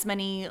as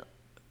many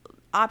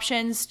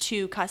options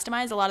to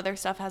customize. A lot of their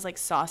stuff has like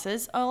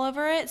sauces all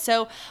over it.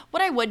 So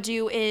what I would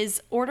do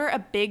is order a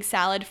big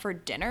salad for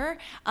dinner.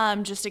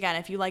 Just again,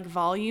 if you like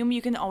volume,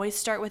 you can always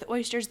start with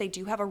oysters. They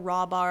do have a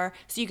raw bar,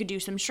 so you could do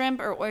some shrimp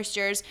or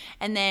oysters.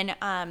 And then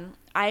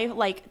I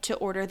like to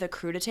order the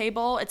crudité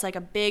bowl. It's like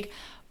a big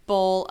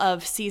bowl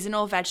of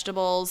seasonal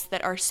vegetables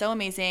that are so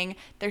amazing.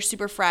 They're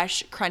super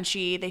fresh,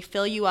 crunchy. They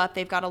fill you up.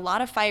 They've got a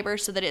lot of fiber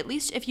so that at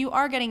least if you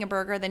are getting a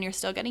burger, then you're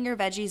still getting your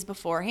veggies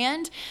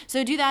beforehand.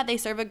 So do that. They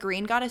serve a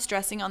green goddess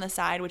dressing on the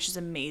side, which is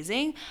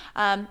amazing.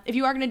 If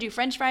you are going to do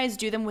French fries,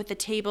 do them with the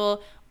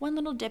table, one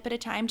little dip at a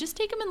time. Just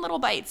take them in little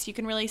bites. You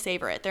can really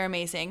savor it. They're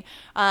amazing.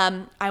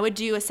 I would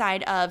do a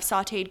side of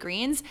sauteed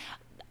greens.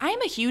 I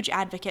am a huge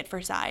advocate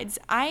for sides.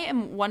 I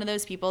am one of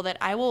those people that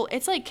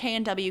it's like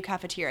K&W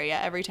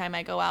cafeteria every time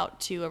I go out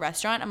to a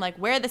restaurant. I'm like,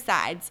 where are the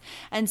sides?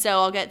 And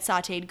so I'll get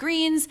sauteed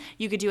greens.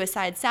 You could do a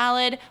side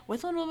salad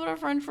with a little bit of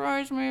French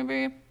fries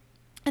maybe.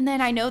 And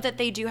then I know that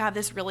they do have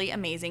this really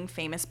amazing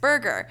famous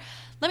burger.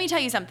 Let me tell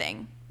you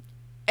something.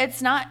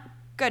 It's not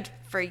good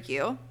for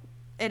you.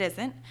 It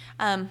isn't.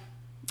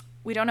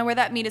 We don't know where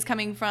that meat is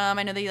coming from.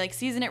 I know they like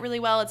season it really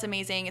well. It's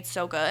amazing. It's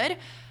so good.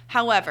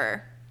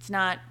 However, it's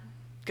not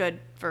good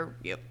for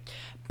you.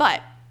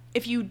 But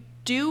if you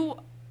do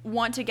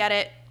want to get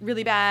it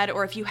really bad,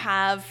 or if you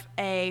have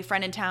a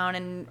friend in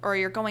town or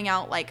you're going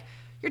out, like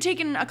you're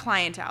taking a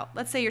client out,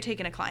 let's say you're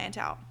taking a client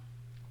out,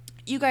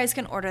 you guys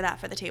can order that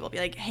for the table. Be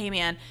like, hey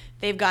man,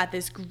 they've got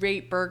this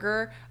great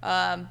burger,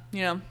 trying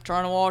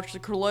to watch the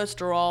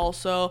cholesterol,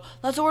 so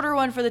let's order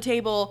one for the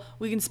table.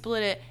 We can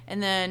split it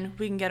and then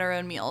we can get our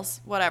own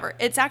meals, whatever.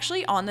 It's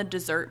actually on the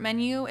dessert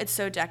menu. It's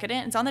so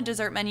decadent. It's on the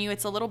dessert menu.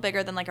 It's a little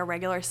bigger than like a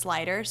regular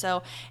slider,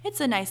 so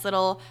it's a nice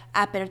little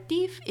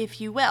aperitif,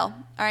 if you will.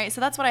 All right, so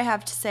that's what I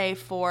have to say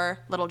for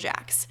Little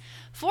Jack's.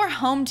 For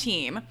Home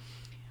Team,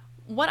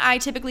 what I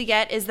typically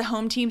get is the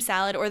Home Team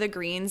salad or the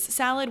greens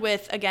salad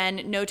with,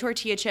 again, no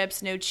tortilla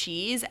chips, no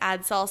cheese,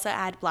 add salsa,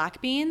 add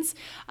black beans.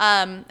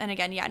 And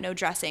again, no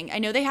dressing. I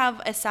know they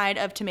have a side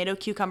of tomato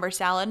cucumber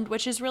salad,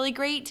 which is really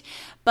great,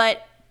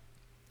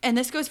 and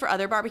this goes for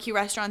other barbecue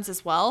restaurants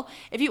as well.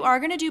 If you are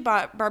going to do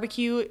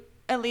barbecue,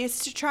 at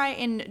least to try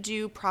and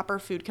do proper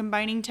food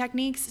combining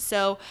techniques.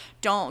 So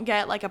don't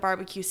get like a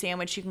barbecue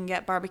sandwich. You can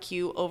get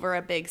barbecue over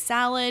a big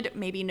salad,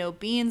 maybe no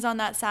beans on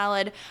that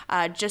salad.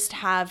 Just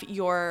have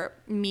your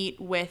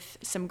meat with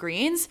some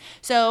greens.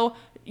 So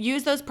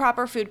use those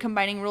proper food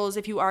combining rules.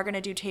 If you are going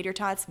to do tater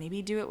tots,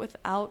 maybe do it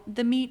without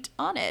the meat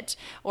on it.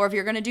 Or if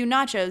you're going to do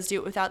nachos, do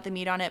it without the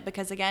meat on it,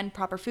 because again,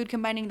 proper food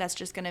combining, that's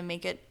just going to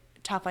make it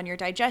tough on your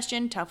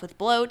digestion, tough with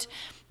bloat.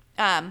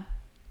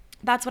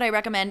 That's what I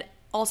recommend.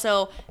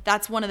 Also,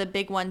 that's one of the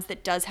big ones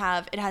that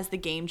has the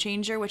Game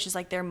Changer, which is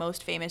like their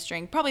most famous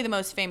drink, probably the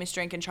most famous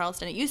drink in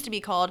Charleston. It used to be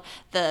called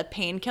the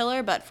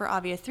Painkiller, but for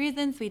obvious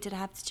reasons, we did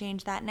have to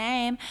change that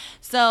name.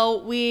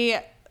 So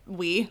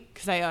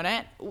because I own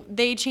it,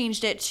 they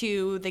changed it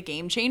to the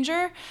Game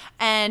Changer,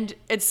 and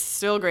it's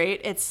still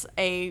great. It's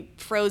a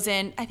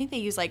frozen, I think they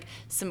use like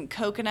some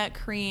coconut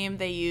cream,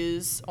 they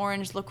use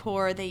orange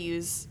liqueur, they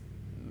use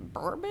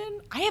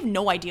bourbon. I have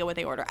no idea what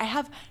they order. I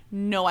have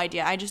no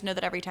idea. I just know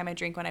that every time I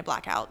drink one, I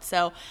black out.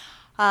 So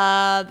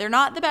they're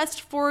not the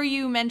best for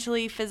you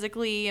mentally,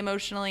 physically,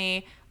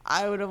 emotionally.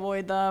 I would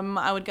avoid them.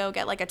 I would go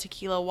get like a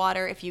tequila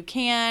water if you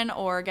can,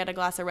 or get a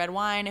glass of red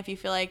wine if you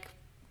feel like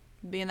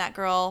being that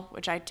girl,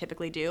 which I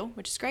typically do,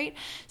 which is great.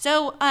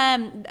 So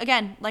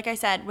again, like I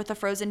said, with the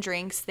frozen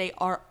drinks, they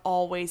are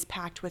always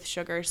packed with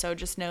sugar. So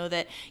just know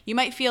that you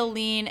might feel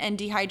lean and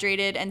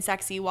dehydrated and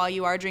sexy while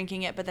you are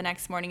drinking it, but the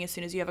next morning, as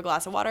soon as you have a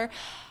glass of water,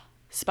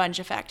 sponge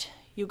effect,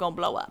 you gonna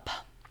blow up.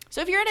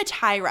 So if you're at a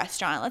Thai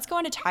restaurant, let's go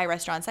into Thai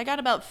restaurants. I got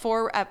about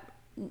 4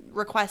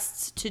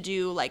 requests to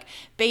do like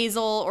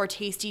basil or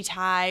tasty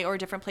Thai or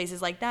different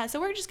places like that. So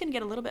we're just going to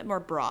get a little bit more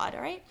broad,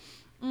 all right?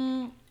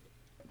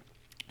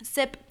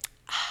 Sip.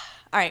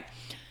 All right.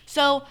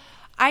 So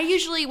I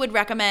usually would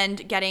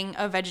recommend getting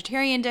a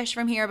vegetarian dish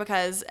from here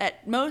because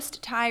at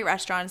most Thai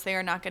restaurants, they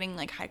are not getting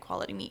like high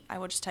quality meat. I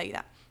will just tell you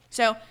that.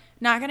 So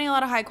not getting a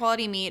lot of high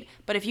quality meat,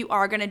 but if you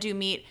are going to do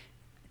meat,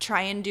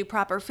 try and do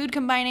proper food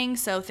combining.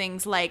 So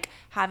things like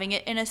having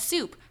it in a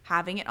soup,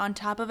 having it on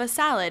top of a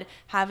salad,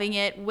 having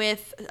it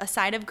with a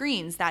side of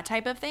greens, that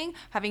type of thing,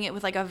 having it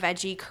with like a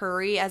veggie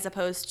curry as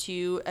opposed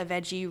to a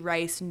veggie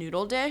rice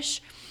noodle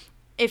dish.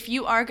 If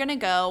you are going to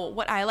go,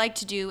 what I like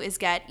to do is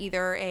get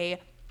either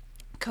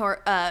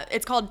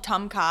it's called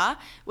tom kha,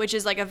 which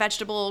is like a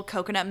vegetable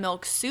coconut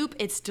milk soup.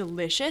 It's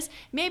delicious.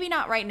 Maybe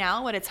not right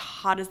now, but it's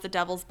hot as the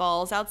devil's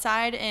balls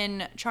outside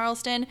in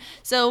Charleston.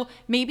 So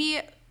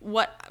maybe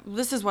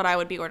this is what I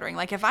would be ordering.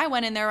 Like if I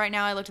went in there right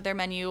now, I looked at their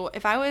menu.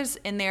 If I was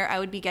in there, I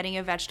would be getting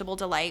a vegetable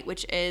delight,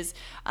 which is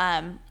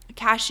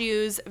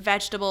cashews,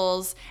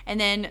 vegetables, and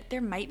then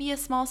there might be a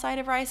small side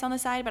of rice on the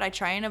side, but I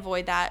try and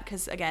avoid that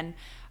because again,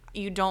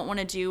 you don't want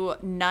to do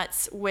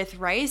nuts with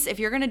rice. If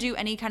you're going to do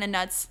any kind of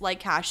nuts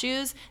like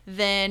cashews,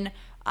 then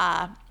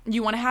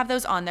you want to have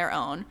those on their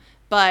own,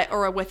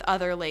 or with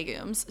other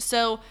legumes.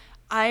 So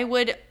I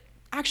would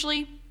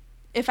actually,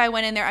 if I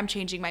went in there, I'm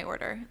changing my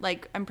order.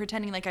 Like I'm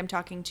pretending like I'm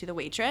talking to the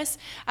waitress.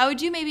 I would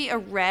do maybe a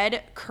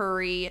red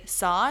curry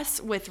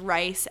sauce with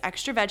rice,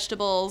 extra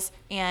vegetables,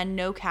 and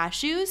no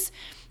cashews.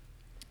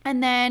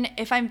 And then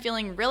if I'm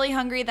feeling really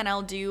hungry, then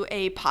I'll do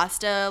a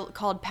pasta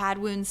called Pad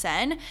Woon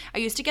Sen. I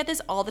used to get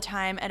this all the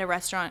time at a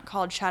restaurant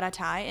called Chada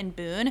Thai in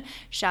Boone.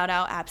 Shout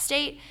out App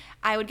State.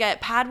 I would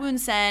get Pad Woon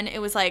Sen. It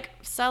was like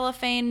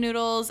cellophane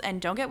noodles, and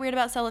don't get weird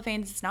about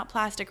cellophanes. It's not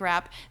plastic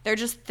wrap. They're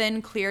just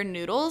thin, clear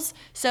noodles.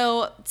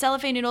 So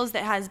cellophane noodles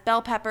that has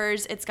bell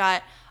peppers. It's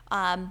got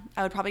I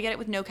would probably get it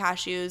with no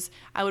cashews.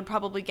 I would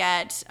probably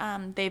get,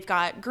 they've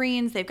got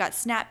greens, they've got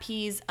snap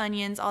peas,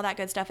 onions, all that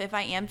good stuff. If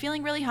I am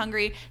feeling really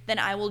hungry, then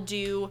I will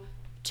do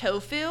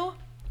tofu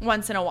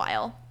once in a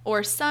while.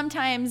 Or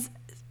sometimes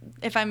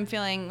if I'm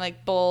feeling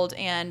like bold,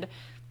 and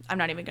I'm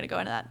not even going to go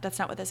into that. That's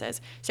not what this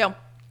is. So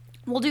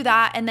we'll do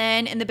that. And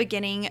then in the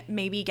beginning,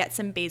 maybe get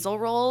some basil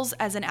rolls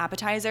as an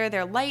appetizer.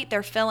 They're light,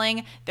 they're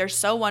filling, they're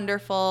so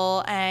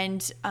wonderful,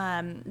 and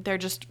they're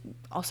just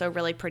also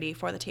really pretty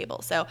for the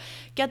table. So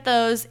get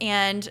those.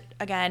 And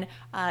again,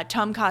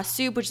 tom kha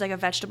soup, which is like a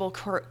vegetable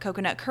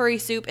coconut curry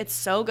soup. It's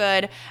so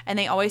good. And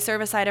they always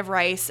serve a side of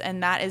rice,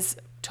 and that is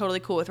totally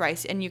cool with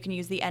rice. And you can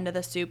use the end of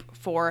the soup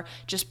for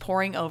just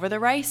pouring over the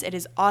rice. It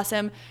is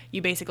awesome.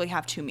 You basically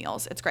have 2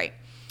 meals. It's great.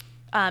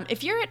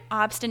 If you're at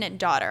Obstinate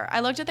Daughter,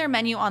 I looked at their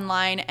menu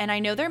online, and I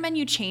know their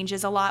menu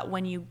changes a lot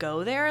when you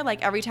go there.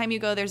 Like every time you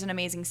go, there's an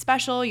amazing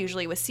special,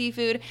 usually with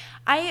seafood.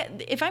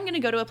 If I'm going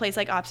to go to a place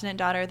like Obstinate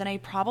Daughter, then I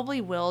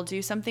probably will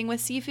do something with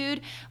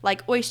seafood,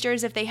 like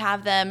oysters if they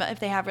have them. If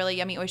they have really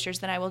yummy oysters,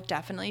 then I will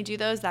definitely do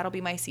those. That'll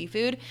be my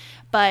seafood.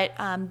 But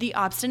the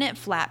Obstinate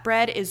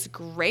flatbread is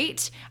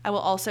great. I will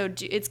also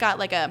do, it's got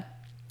like a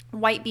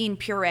white bean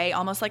puree,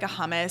 almost like a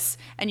hummus,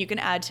 and you can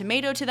add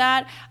tomato to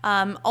that.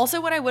 Also,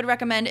 what I would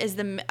recommend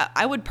is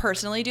I would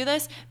personally do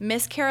this,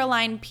 Miss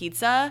Caroline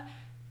pizza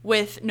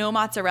with no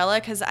mozzarella,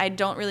 because I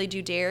don't really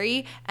do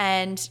dairy,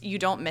 and you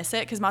don't miss it,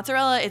 because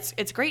mozzarella,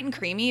 it's great and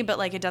creamy, but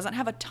like it doesn't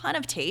have a ton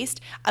of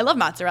taste. I love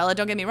mozzarella,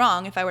 don't get me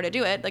wrong, if I were to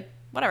do it, like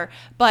whatever,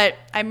 but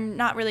I'm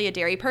not really a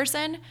dairy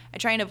person. I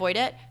try and avoid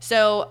it.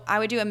 So I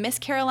would do a Miss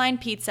Caroline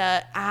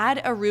pizza,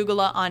 add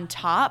arugula on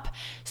top.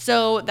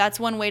 So that's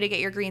one way to get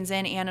your greens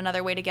in, and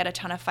another way to get a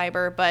ton of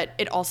fiber, but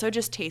it also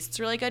just tastes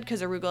really good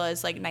because arugula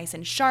is like nice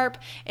and sharp.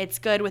 It's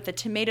good with the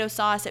tomato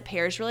sauce. It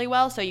pairs really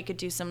well. So you could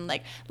do some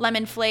like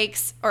lemon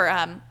flakes, or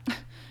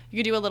you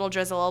could do a little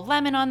drizzle of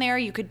lemon on there.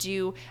 You could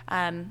do,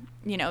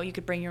 you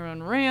could bring your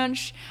own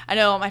ranch. I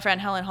know my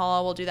friend Helen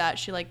Hall will do that.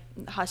 She like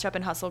Hush Up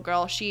and Hustle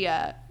girl. She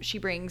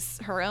brings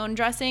her own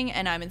dressing,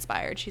 and I'm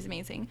inspired. She's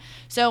amazing.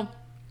 So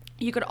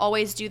you could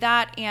always do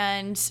that.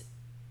 And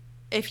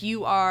if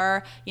you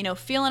are,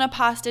 feeling a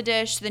pasta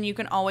dish, then you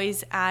can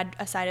always add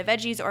a side of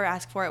veggies or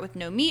ask for it with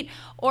no meat.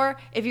 Or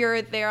if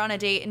you're there on a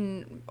date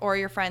or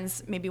your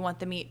friends maybe want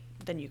the meat,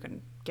 then you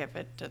can give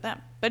it to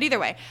them. But either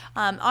way,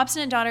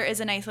 Obstinate Daughter is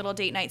a nice little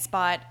date night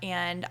spot,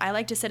 and I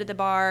like to sit at the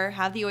bar,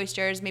 have the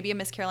oysters, maybe a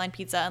Miss Caroline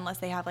pizza, unless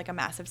they have like a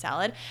massive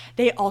salad.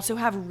 They also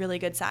have really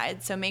good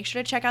sides, so make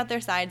sure to check out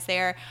their sides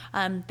there.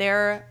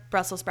 Their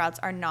Brussels sprouts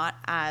are not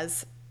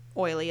as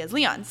oily as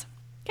Leon's.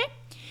 Okay,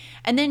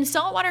 and then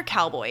Saltwater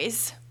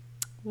Cowboys.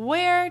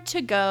 Where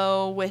to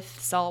go with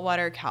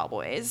Saltwater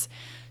Cowboys?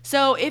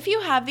 So if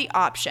you have the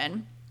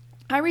option,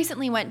 I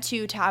recently went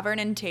to Tavern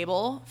and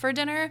Table for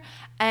dinner,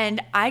 and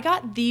I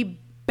got the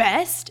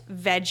best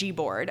veggie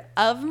board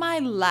of my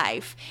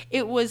life.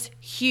 It was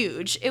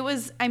huge. It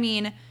was, a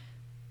 1.5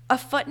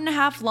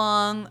 feet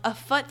long, a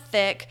foot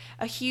thick,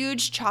 a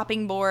huge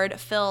chopping board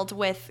filled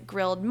with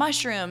grilled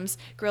mushrooms,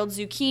 grilled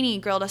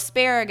zucchini, grilled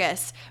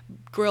asparagus,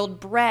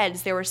 grilled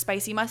breads. There were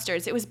spicy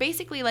mustards. It was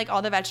basically like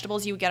all the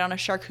vegetables you would get on a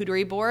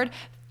charcuterie board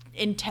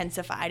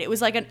intensified. It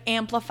was like an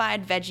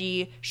amplified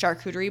veggie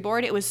charcuterie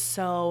board. It was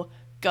so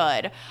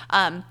good.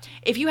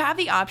 If you have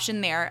the option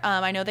there,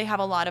 I know they have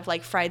a lot of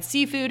like fried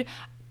seafood.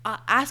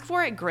 Ask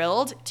for it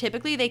grilled.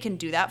 Typically, they can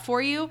do that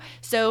for you.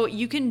 So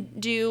you can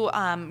do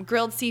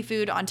grilled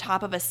seafood on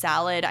top of a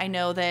salad. I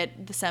know that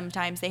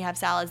sometimes they have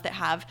salads that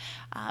have,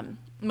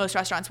 most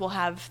restaurants will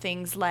have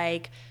things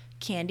like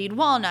candied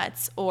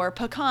walnuts or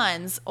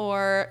pecans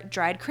or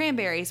dried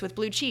cranberries with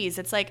blue cheese.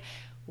 It's like,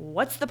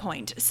 what's the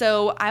point?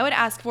 So I would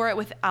ask for it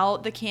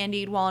without the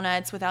candied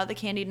walnuts, without the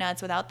candied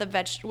nuts, without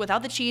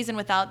the cheese, and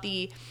without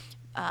the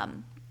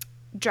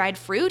dried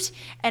fruit.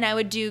 And I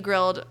would do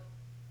grilled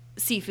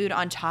seafood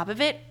on top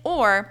of it.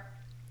 Or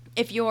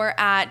if you're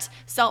at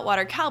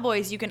Saltwater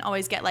Cowboys, you can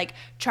always get like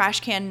trash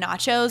can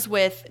nachos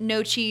with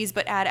no cheese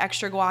but add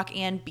extra guac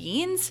and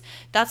beans.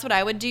 That's what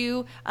I would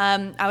do.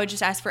 I would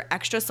just ask for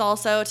extra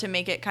salsa to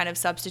make it kind of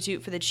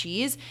substitute for the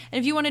cheese.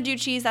 And if you want to do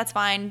cheese, that's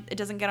fine. It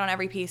doesn't get on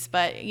every piece,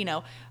 but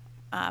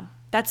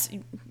that's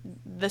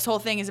this whole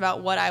thing is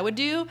about what I would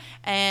do,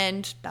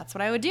 and that's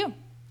what I would do.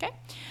 Okay.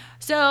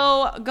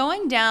 So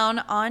going down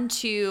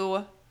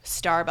onto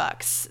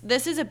Starbucks.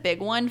 This is a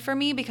big one for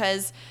me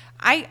because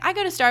I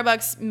go to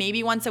Starbucks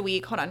maybe once a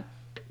week. Hold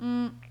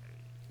on.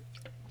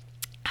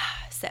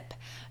 Sip.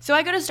 So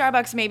I go to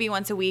Starbucks maybe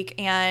once a week,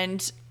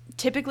 and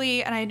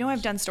typically, and I know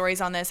I've done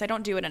stories on this, I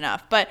don't do it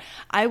enough, but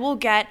I will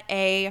get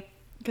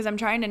because I'm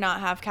trying to not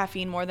have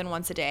caffeine more than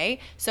once a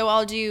day. So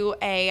I'll do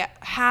a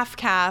half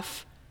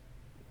calf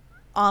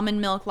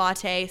almond milk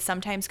latte,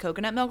 sometimes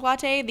coconut milk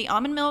latte. The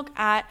almond milk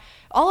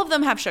all of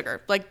them have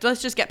sugar. Like,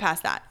 let's just get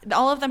past that.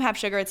 All of them have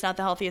sugar. It's not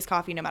the healthiest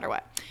coffee no matter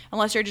what.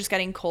 Unless you're just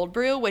getting cold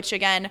brew, which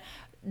again,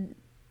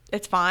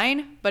 it's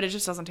fine, but it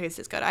just doesn't taste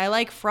as good. I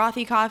like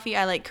frothy coffee.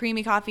 I like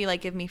creamy coffee.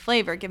 Like, give me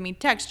flavor, give me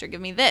texture,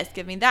 give me this,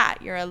 give me that.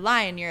 You're a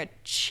lion, you're a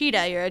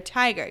cheetah, you're a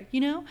tiger,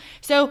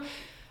 So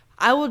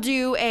I will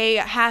do a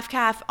half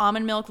calf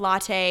almond milk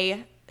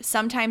latte,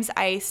 sometimes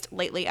iced,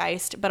 lately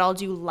iced, but I'll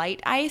do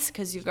light ice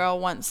because your girl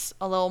wants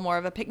a little more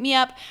of a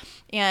pick-me-up,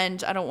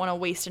 and I don't want to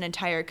waste an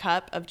entire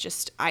cup of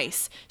just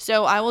ice.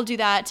 So I will do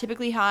that,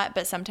 typically hot,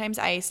 but sometimes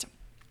iced.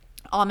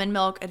 Almond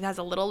milk, it has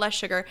a little less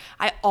sugar.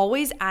 I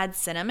always add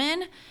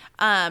cinnamon.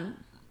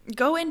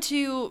 Go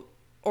into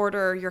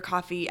order your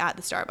coffee at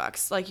the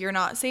Starbucks. Like, you're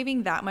not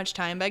saving that much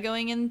time by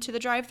going into the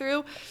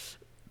drive-thru.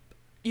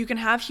 You can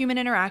have human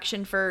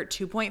interaction for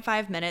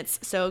 2.5 minutes.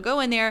 So go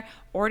in there,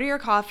 order your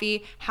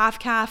coffee, half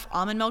calf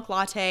almond milk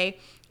latte,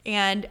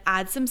 and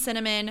add some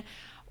cinnamon.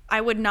 I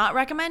would not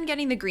recommend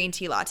getting the green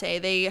tea latte.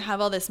 They have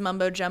all this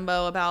mumbo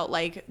jumbo about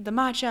like the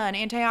matcha and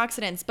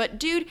antioxidants. But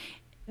dude,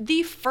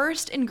 the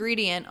first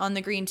ingredient on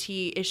the green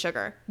tea is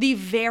sugar. The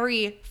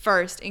very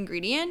first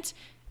ingredient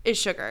is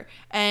sugar.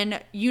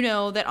 And you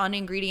know that on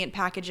ingredient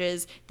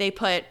packages, they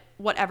put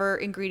whatever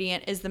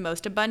ingredient is the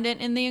most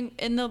abundant in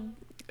the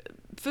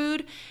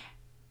food,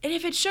 and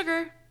if it's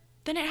sugar,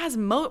 then it has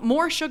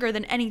more sugar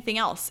than anything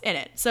else in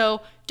it. So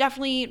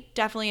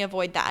definitely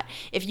avoid that.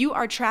 If you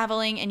are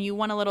traveling and you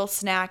want a little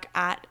snack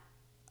at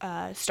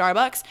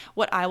Starbucks,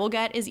 what I will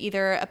get is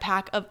either a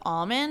pack of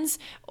almonds,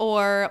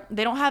 or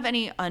they don't have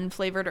any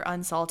unflavored or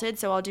unsalted,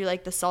 so I'll do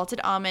like the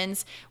salted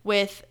almonds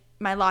with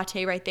my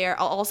latte right there.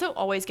 I'll also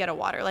always get a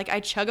water. Like,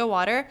 I chug a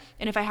water,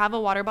 and if I have a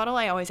water bottle,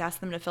 I always ask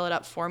them to fill it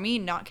up for me.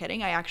 Not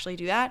kidding, I actually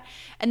do that.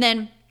 And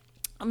then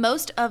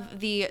most of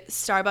the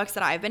Starbucks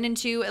that I've been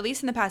into, at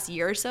least in the past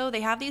year or so,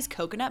 they have these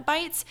coconut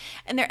bites,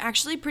 and they're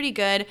actually pretty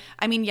good.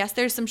 I mean, yes,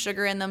 there's some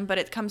sugar in them, but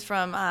it comes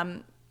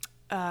from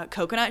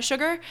coconut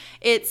sugar.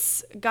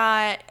 It's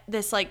got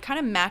this like kind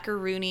of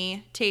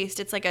macaroon-y taste.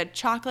 It's like a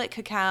chocolate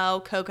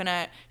cacao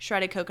coconut,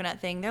 shredded coconut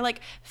thing. They're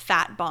like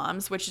fat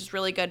bombs, which is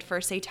really good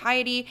for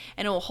satiety,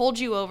 and it will hold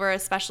you over,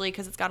 especially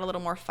because it's got a little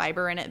more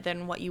fiber in it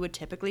than what you would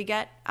typically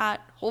get at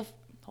Whole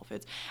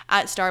Foods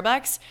at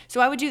Starbucks. So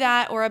I would do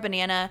that, or a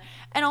banana.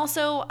 And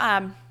also,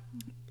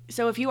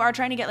 so if you are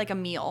trying to get like a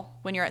meal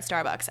when you're at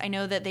Starbucks, I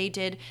know that they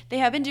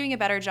have been doing a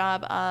better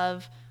job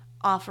of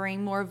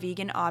offering more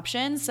vegan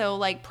options. So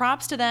like,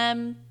 props to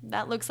them.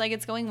 That looks like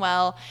it's going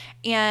well.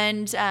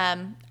 And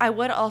I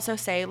would also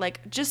say,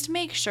 like, just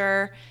make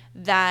sure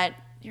that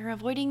you're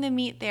avoiding the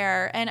meat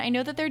there. And I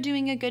know that they're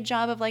doing a good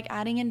job of like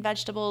adding in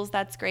vegetables.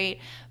 That's great.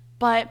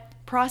 But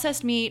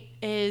processed meat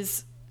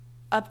is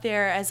up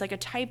there as like a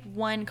type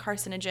 1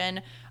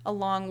 carcinogen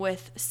along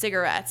with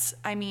cigarettes.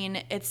 I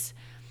mean, it's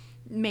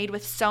made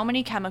with so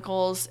many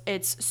chemicals.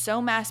 It's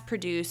so mass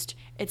produced.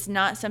 It's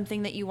not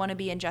something that you want to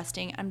be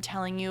ingesting. I'm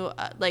telling you,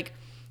 like,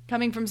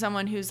 coming from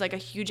someone who's like a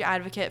huge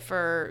advocate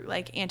for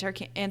like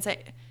anti-cancer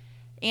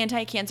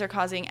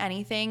causing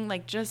anything,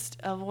 like, just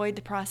avoid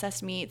the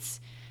processed meats.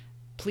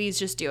 Please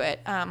just do it.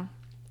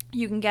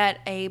 You can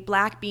get a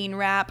black bean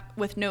wrap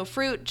with no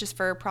fruit, just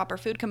for proper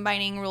food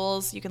combining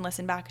rules. You can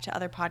listen back to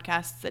other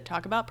podcasts that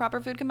talk about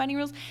proper food combining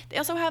rules. They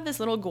also have this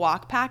little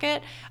guac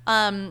packet.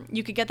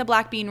 You could get the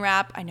black bean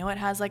wrap. I know it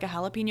has like a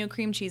jalapeno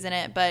cream cheese in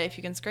it, but if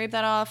you can scrape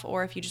that off,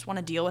 or if you just want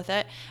to deal with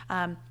it,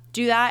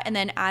 Do that and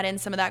then add in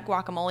some of that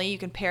guacamole. You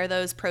can pair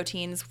those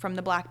proteins from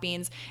the black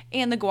beans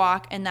and the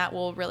guac, and that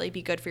will really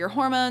be good for your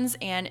hormones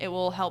and it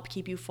will help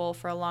keep you full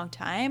for a long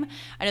time.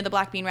 I know the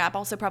black bean wrap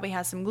also probably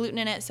has some gluten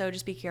in it, so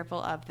just be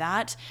careful of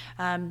that.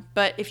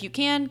 But if you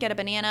can, get a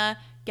banana,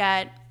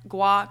 get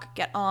guac,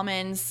 get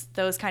almonds,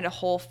 those kind of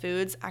whole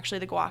foods. Actually,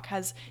 the guac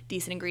has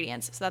decent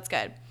ingredients, so that's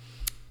good.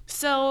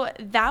 So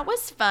that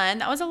was fun.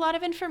 That was a lot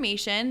of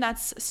information.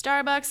 That's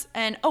Starbucks.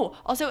 And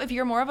also if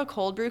you're more of a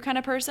cold brew kind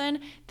of person,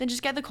 then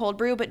just get the cold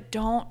brew, but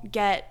don't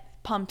get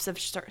pumps of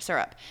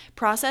syrup.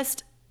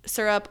 Processed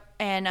syrup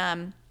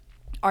and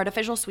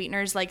artificial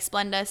sweeteners like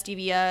Splenda,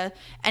 stevia,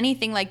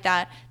 anything like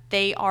that,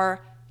 they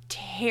are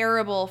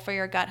terrible for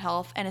your gut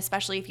health. And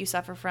especially if you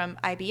suffer from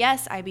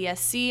IBS,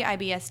 IBS-C,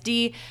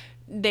 IBS-D,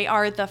 they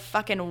are the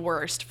fucking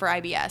worst for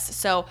IBS.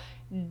 So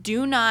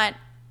do not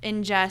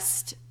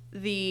ingest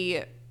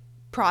the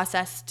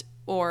processed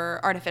or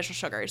artificial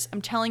sugars.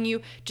 I'm telling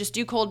you, just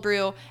do cold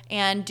brew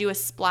and do a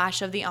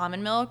splash of the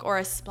almond milk or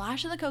a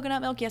splash of the coconut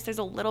milk. Yes, there's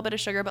a little bit of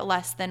sugar, but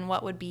less than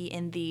what would be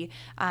in the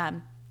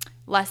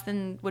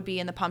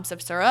pumps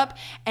of syrup.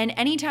 And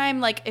anytime,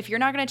 like, if you're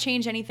not going to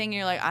change anything,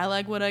 you're like, I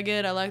like what I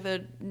get, I like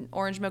the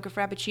orange mocha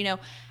frappuccino,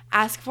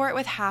 ask for it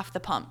with half the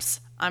pumps.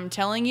 I'm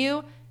telling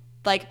you,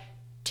 like,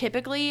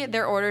 typically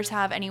their orders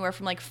have anywhere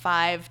from like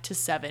 5 to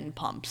 7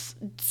 pumps.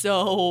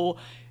 So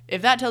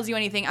if that tells you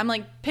anything, I'm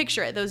like,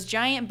 picture it. Those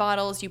giant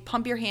bottles, you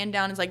pump your hand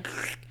down, it's like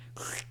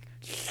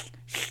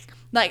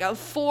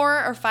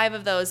 4 or 5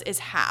 of those is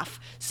half.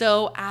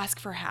 So ask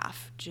for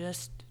half.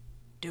 Just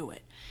do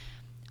it.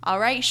 All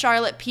right,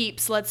 Charlotte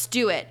peeps, let's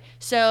do it.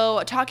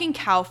 So talking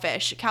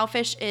Cowfish.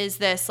 Cowfish is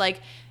this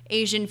like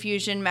Asian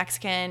fusion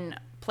Mexican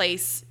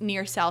place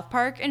near South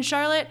Park in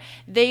Charlotte.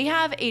 They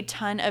have a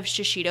ton of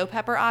shishito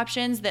pepper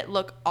options that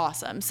look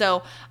awesome.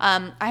 So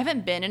I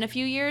haven't been in a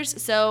few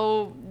years,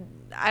 so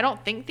I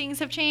don't think things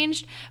have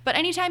changed, but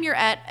anytime you're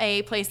at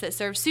a place that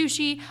serves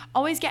sushi,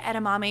 always get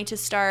edamame to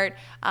start.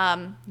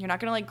 You're not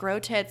gonna like grow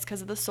tits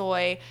because of the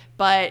soy,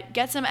 but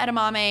get some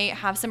edamame,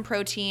 have some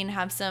protein,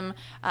 have some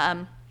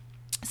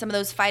of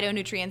those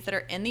phytonutrients that are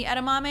in the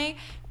edamame.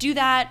 Do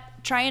that.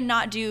 Try and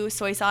not do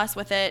soy sauce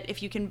with it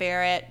if you can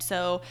bear it.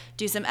 So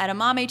do some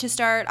edamame to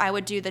start. I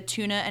would do the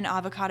tuna and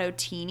avocado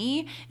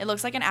teeny. It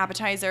looks like an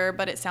appetizer,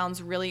 but it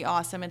sounds really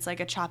awesome. It's like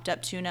a chopped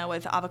up tuna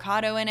with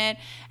avocado in it.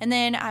 And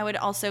then I would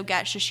also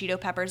get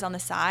shishito peppers on the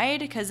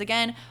side because,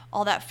 again,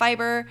 all that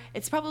fiber,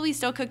 it's probably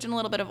still cooked in a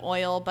little bit of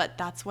oil, but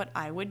that's what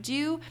I would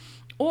do.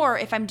 Or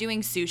if I'm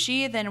doing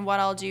sushi, then what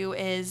I'll do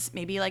is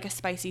maybe like a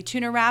spicy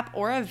tuna wrap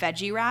or a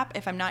veggie wrap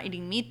if I'm not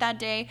eating meat that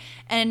day.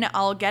 And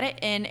I'll get it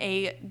in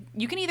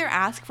you can either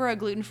ask for a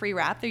gluten-free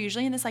wrap. They're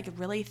usually in this like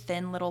really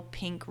thin little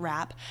pink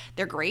wrap.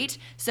 They're great.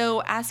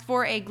 So ask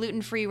for a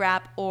gluten-free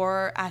wrap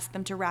or ask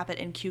them to wrap it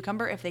in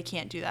cucumber if they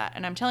can't do that.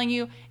 And I'm telling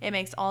you, it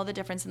makes all the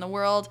difference in the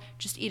world.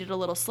 Just eat it a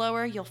little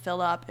slower. You'll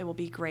fill up. It will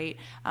be great.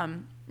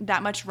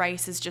 That much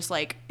rice is just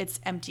like,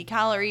 it's empty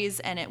calories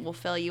and it will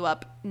fill you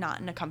up, not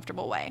in a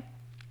comfortable way.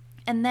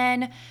 And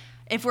then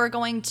if we're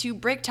going to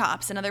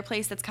Bricktops, another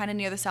place that's kind of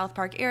near the South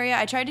Park area,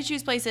 I tried to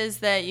choose places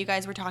that you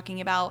guys were talking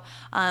about.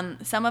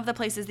 Some of the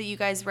places that you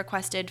guys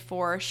requested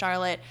for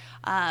Charlotte,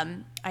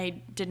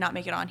 I did not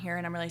make it on here,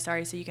 and I'm really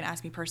sorry. So you can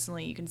ask me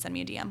personally. You can send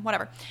me a DM,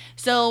 whatever.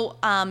 So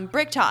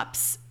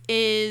Bricktops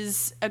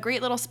is a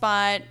great little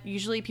spot.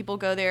 Usually people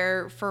go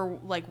there for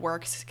like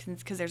works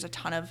because there's a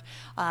ton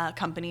of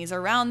companies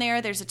around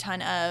there. There's a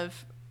ton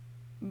of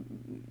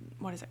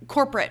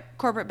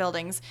corporate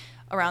buildings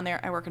around there.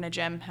 I work in a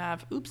gym,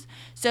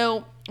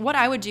 So what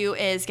I would do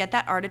is get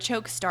that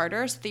artichoke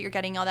starter so that you're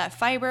getting all that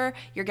fiber.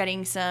 You're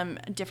getting some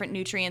different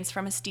nutrients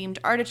from a steamed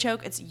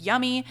artichoke. It's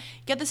yummy.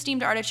 Get the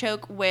steamed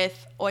artichoke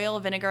with oil,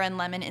 vinegar, and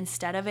lemon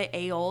instead of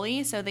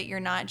aioli so that you're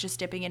not just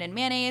dipping it in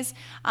mayonnaise.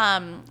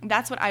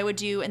 That's what I would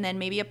do. And then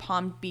maybe a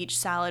Palm Beach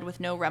salad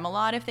with no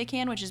remoulade if they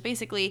can, which is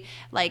basically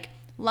like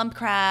lump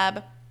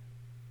crab,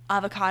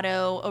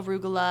 avocado,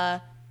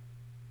 arugula,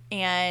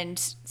 and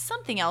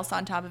something else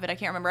on top of it. I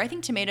can't remember. I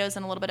think tomatoes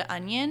and a little bit of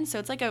onion. So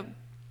it's like a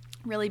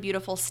really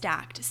beautiful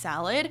stacked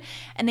salad.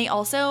 And they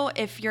also,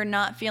 if you're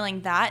not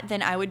feeling that,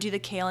 then I would do the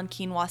kale and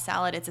quinoa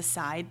salad. It's a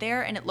side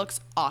there and it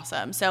looks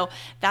awesome. So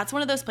that's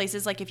one of those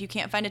places, like if you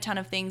can't find a ton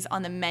of things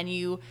on the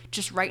menu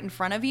just right in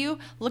front of you,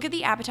 look at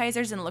the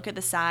appetizers and look at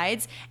the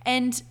sides.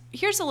 And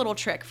here's a little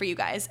trick for you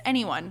guys.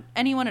 Anyone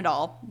at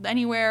all,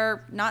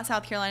 anywhere, not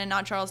South Carolina,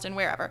 not Charleston,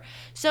 wherever.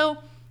 So,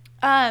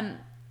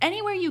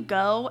 anywhere you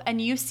go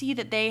and you see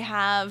that they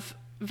have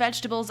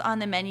vegetables on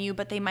the menu,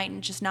 but they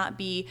might just not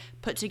be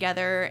put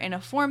together in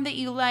a form that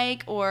you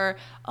like, or,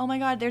 oh my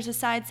God, there's a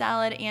side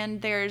salad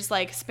and there's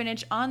like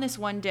spinach on this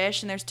one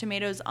dish and there's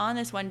tomatoes on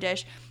this one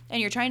dish, and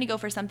you're trying to go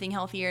for something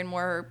healthier and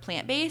more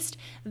plant-based,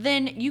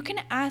 then you can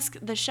ask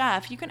the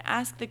chef, you can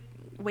ask the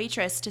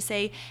waitress to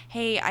say,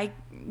 hey,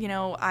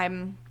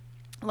 I'm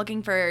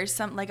looking for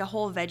some like a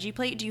whole veggie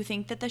plate, do you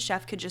think that the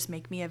chef could just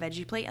make me a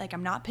veggie plate? Like,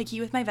 I'm not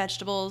picky with my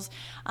vegetables.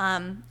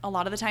 A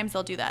lot of the times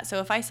they'll do that. So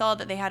if I saw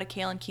that they had a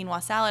kale and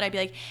quinoa salad, I'd be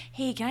like,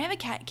 hey, can I have a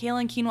kale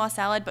and quinoa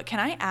salad, but can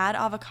I add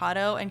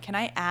avocado, and can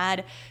I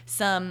add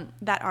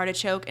that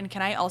artichoke, and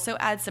can I also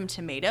add some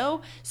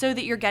tomato, so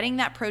that you're getting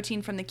that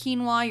protein from the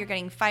quinoa, you're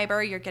getting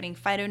fiber, you're getting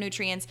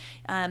phytonutrients.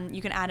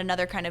 You can add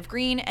another kind of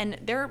green, and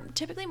they're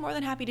typically more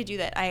than happy to do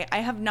that. I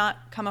have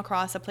not come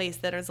across a place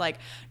that is like,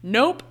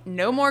 nope,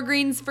 no more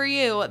greens for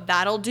you.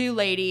 That'll do,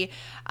 lady.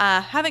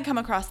 Haven't come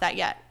across that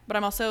yet, but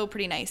I'm also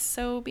pretty nice.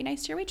 So be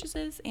nice to your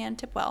waitresses and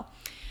tip well.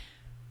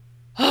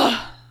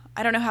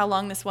 I don't know how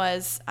long this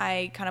was.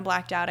 I kind of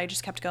blacked out. I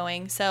just kept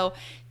going. So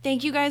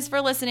thank you guys for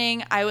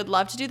listening. I would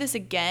love to do this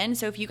again.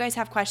 So if you guys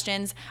have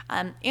questions,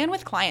 and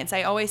with clients,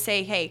 I always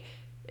say, hey,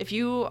 if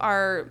you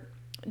are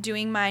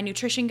doing my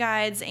nutrition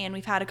guides and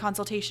we've had a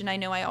consultation, I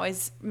know I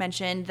always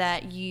mention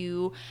that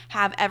you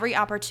have every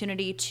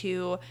opportunity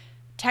to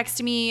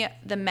text me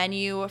the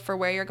menu for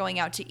where you're going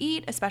out to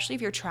eat, especially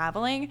if you're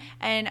traveling,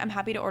 and I'm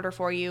happy to order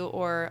for you,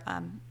 or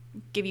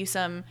give you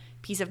some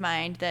peace of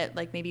mind that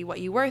like maybe what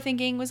you were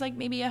thinking was like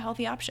maybe a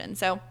healthy option.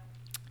 So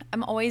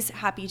I'm always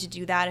happy to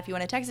do that. If you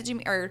want to text it to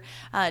me or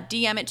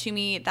DM it to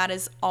me, that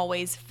is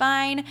always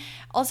fine.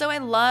 Also, I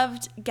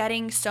loved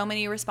getting so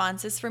many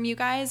responses from you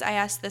guys. I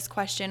asked this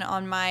question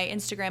on my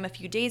Instagram a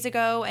few days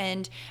ago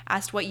and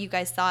asked what you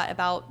guys thought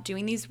about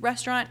doing these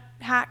restaurant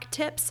hack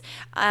tips.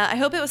 I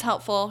hope it was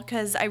helpful,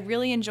 because I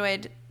really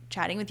enjoyed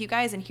chatting with you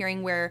guys and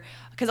hearing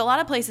because a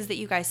lot of places that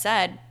you guys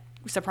said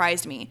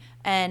surprised me.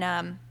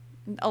 And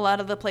a lot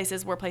of the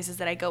places were places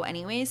that I go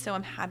anyways, so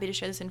I'm happy to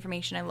share this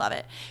information. I love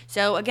it.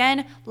 So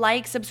again,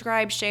 like,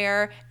 subscribe,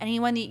 share.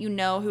 Anyone that you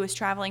know who is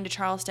traveling to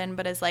Charleston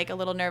but is like a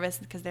little nervous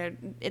because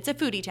it's a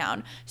foodie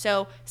town.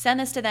 So send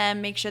this to them.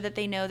 Make sure that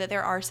they know that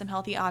there are some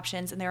healthy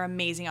options, and they're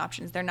amazing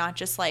options. They're not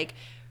just like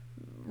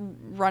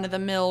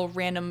run-of-the-mill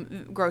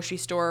random grocery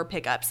store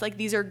pickups. Like,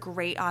 these are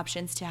great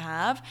options to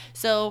have.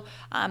 So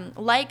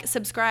like,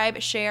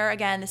 subscribe, share.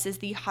 Again, this is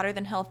the Hotter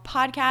Than Health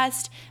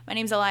podcast. My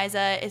name's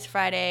Eliza. It's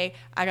Friday.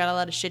 I got a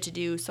lot of shit to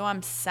do, so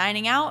I'm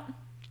signing out.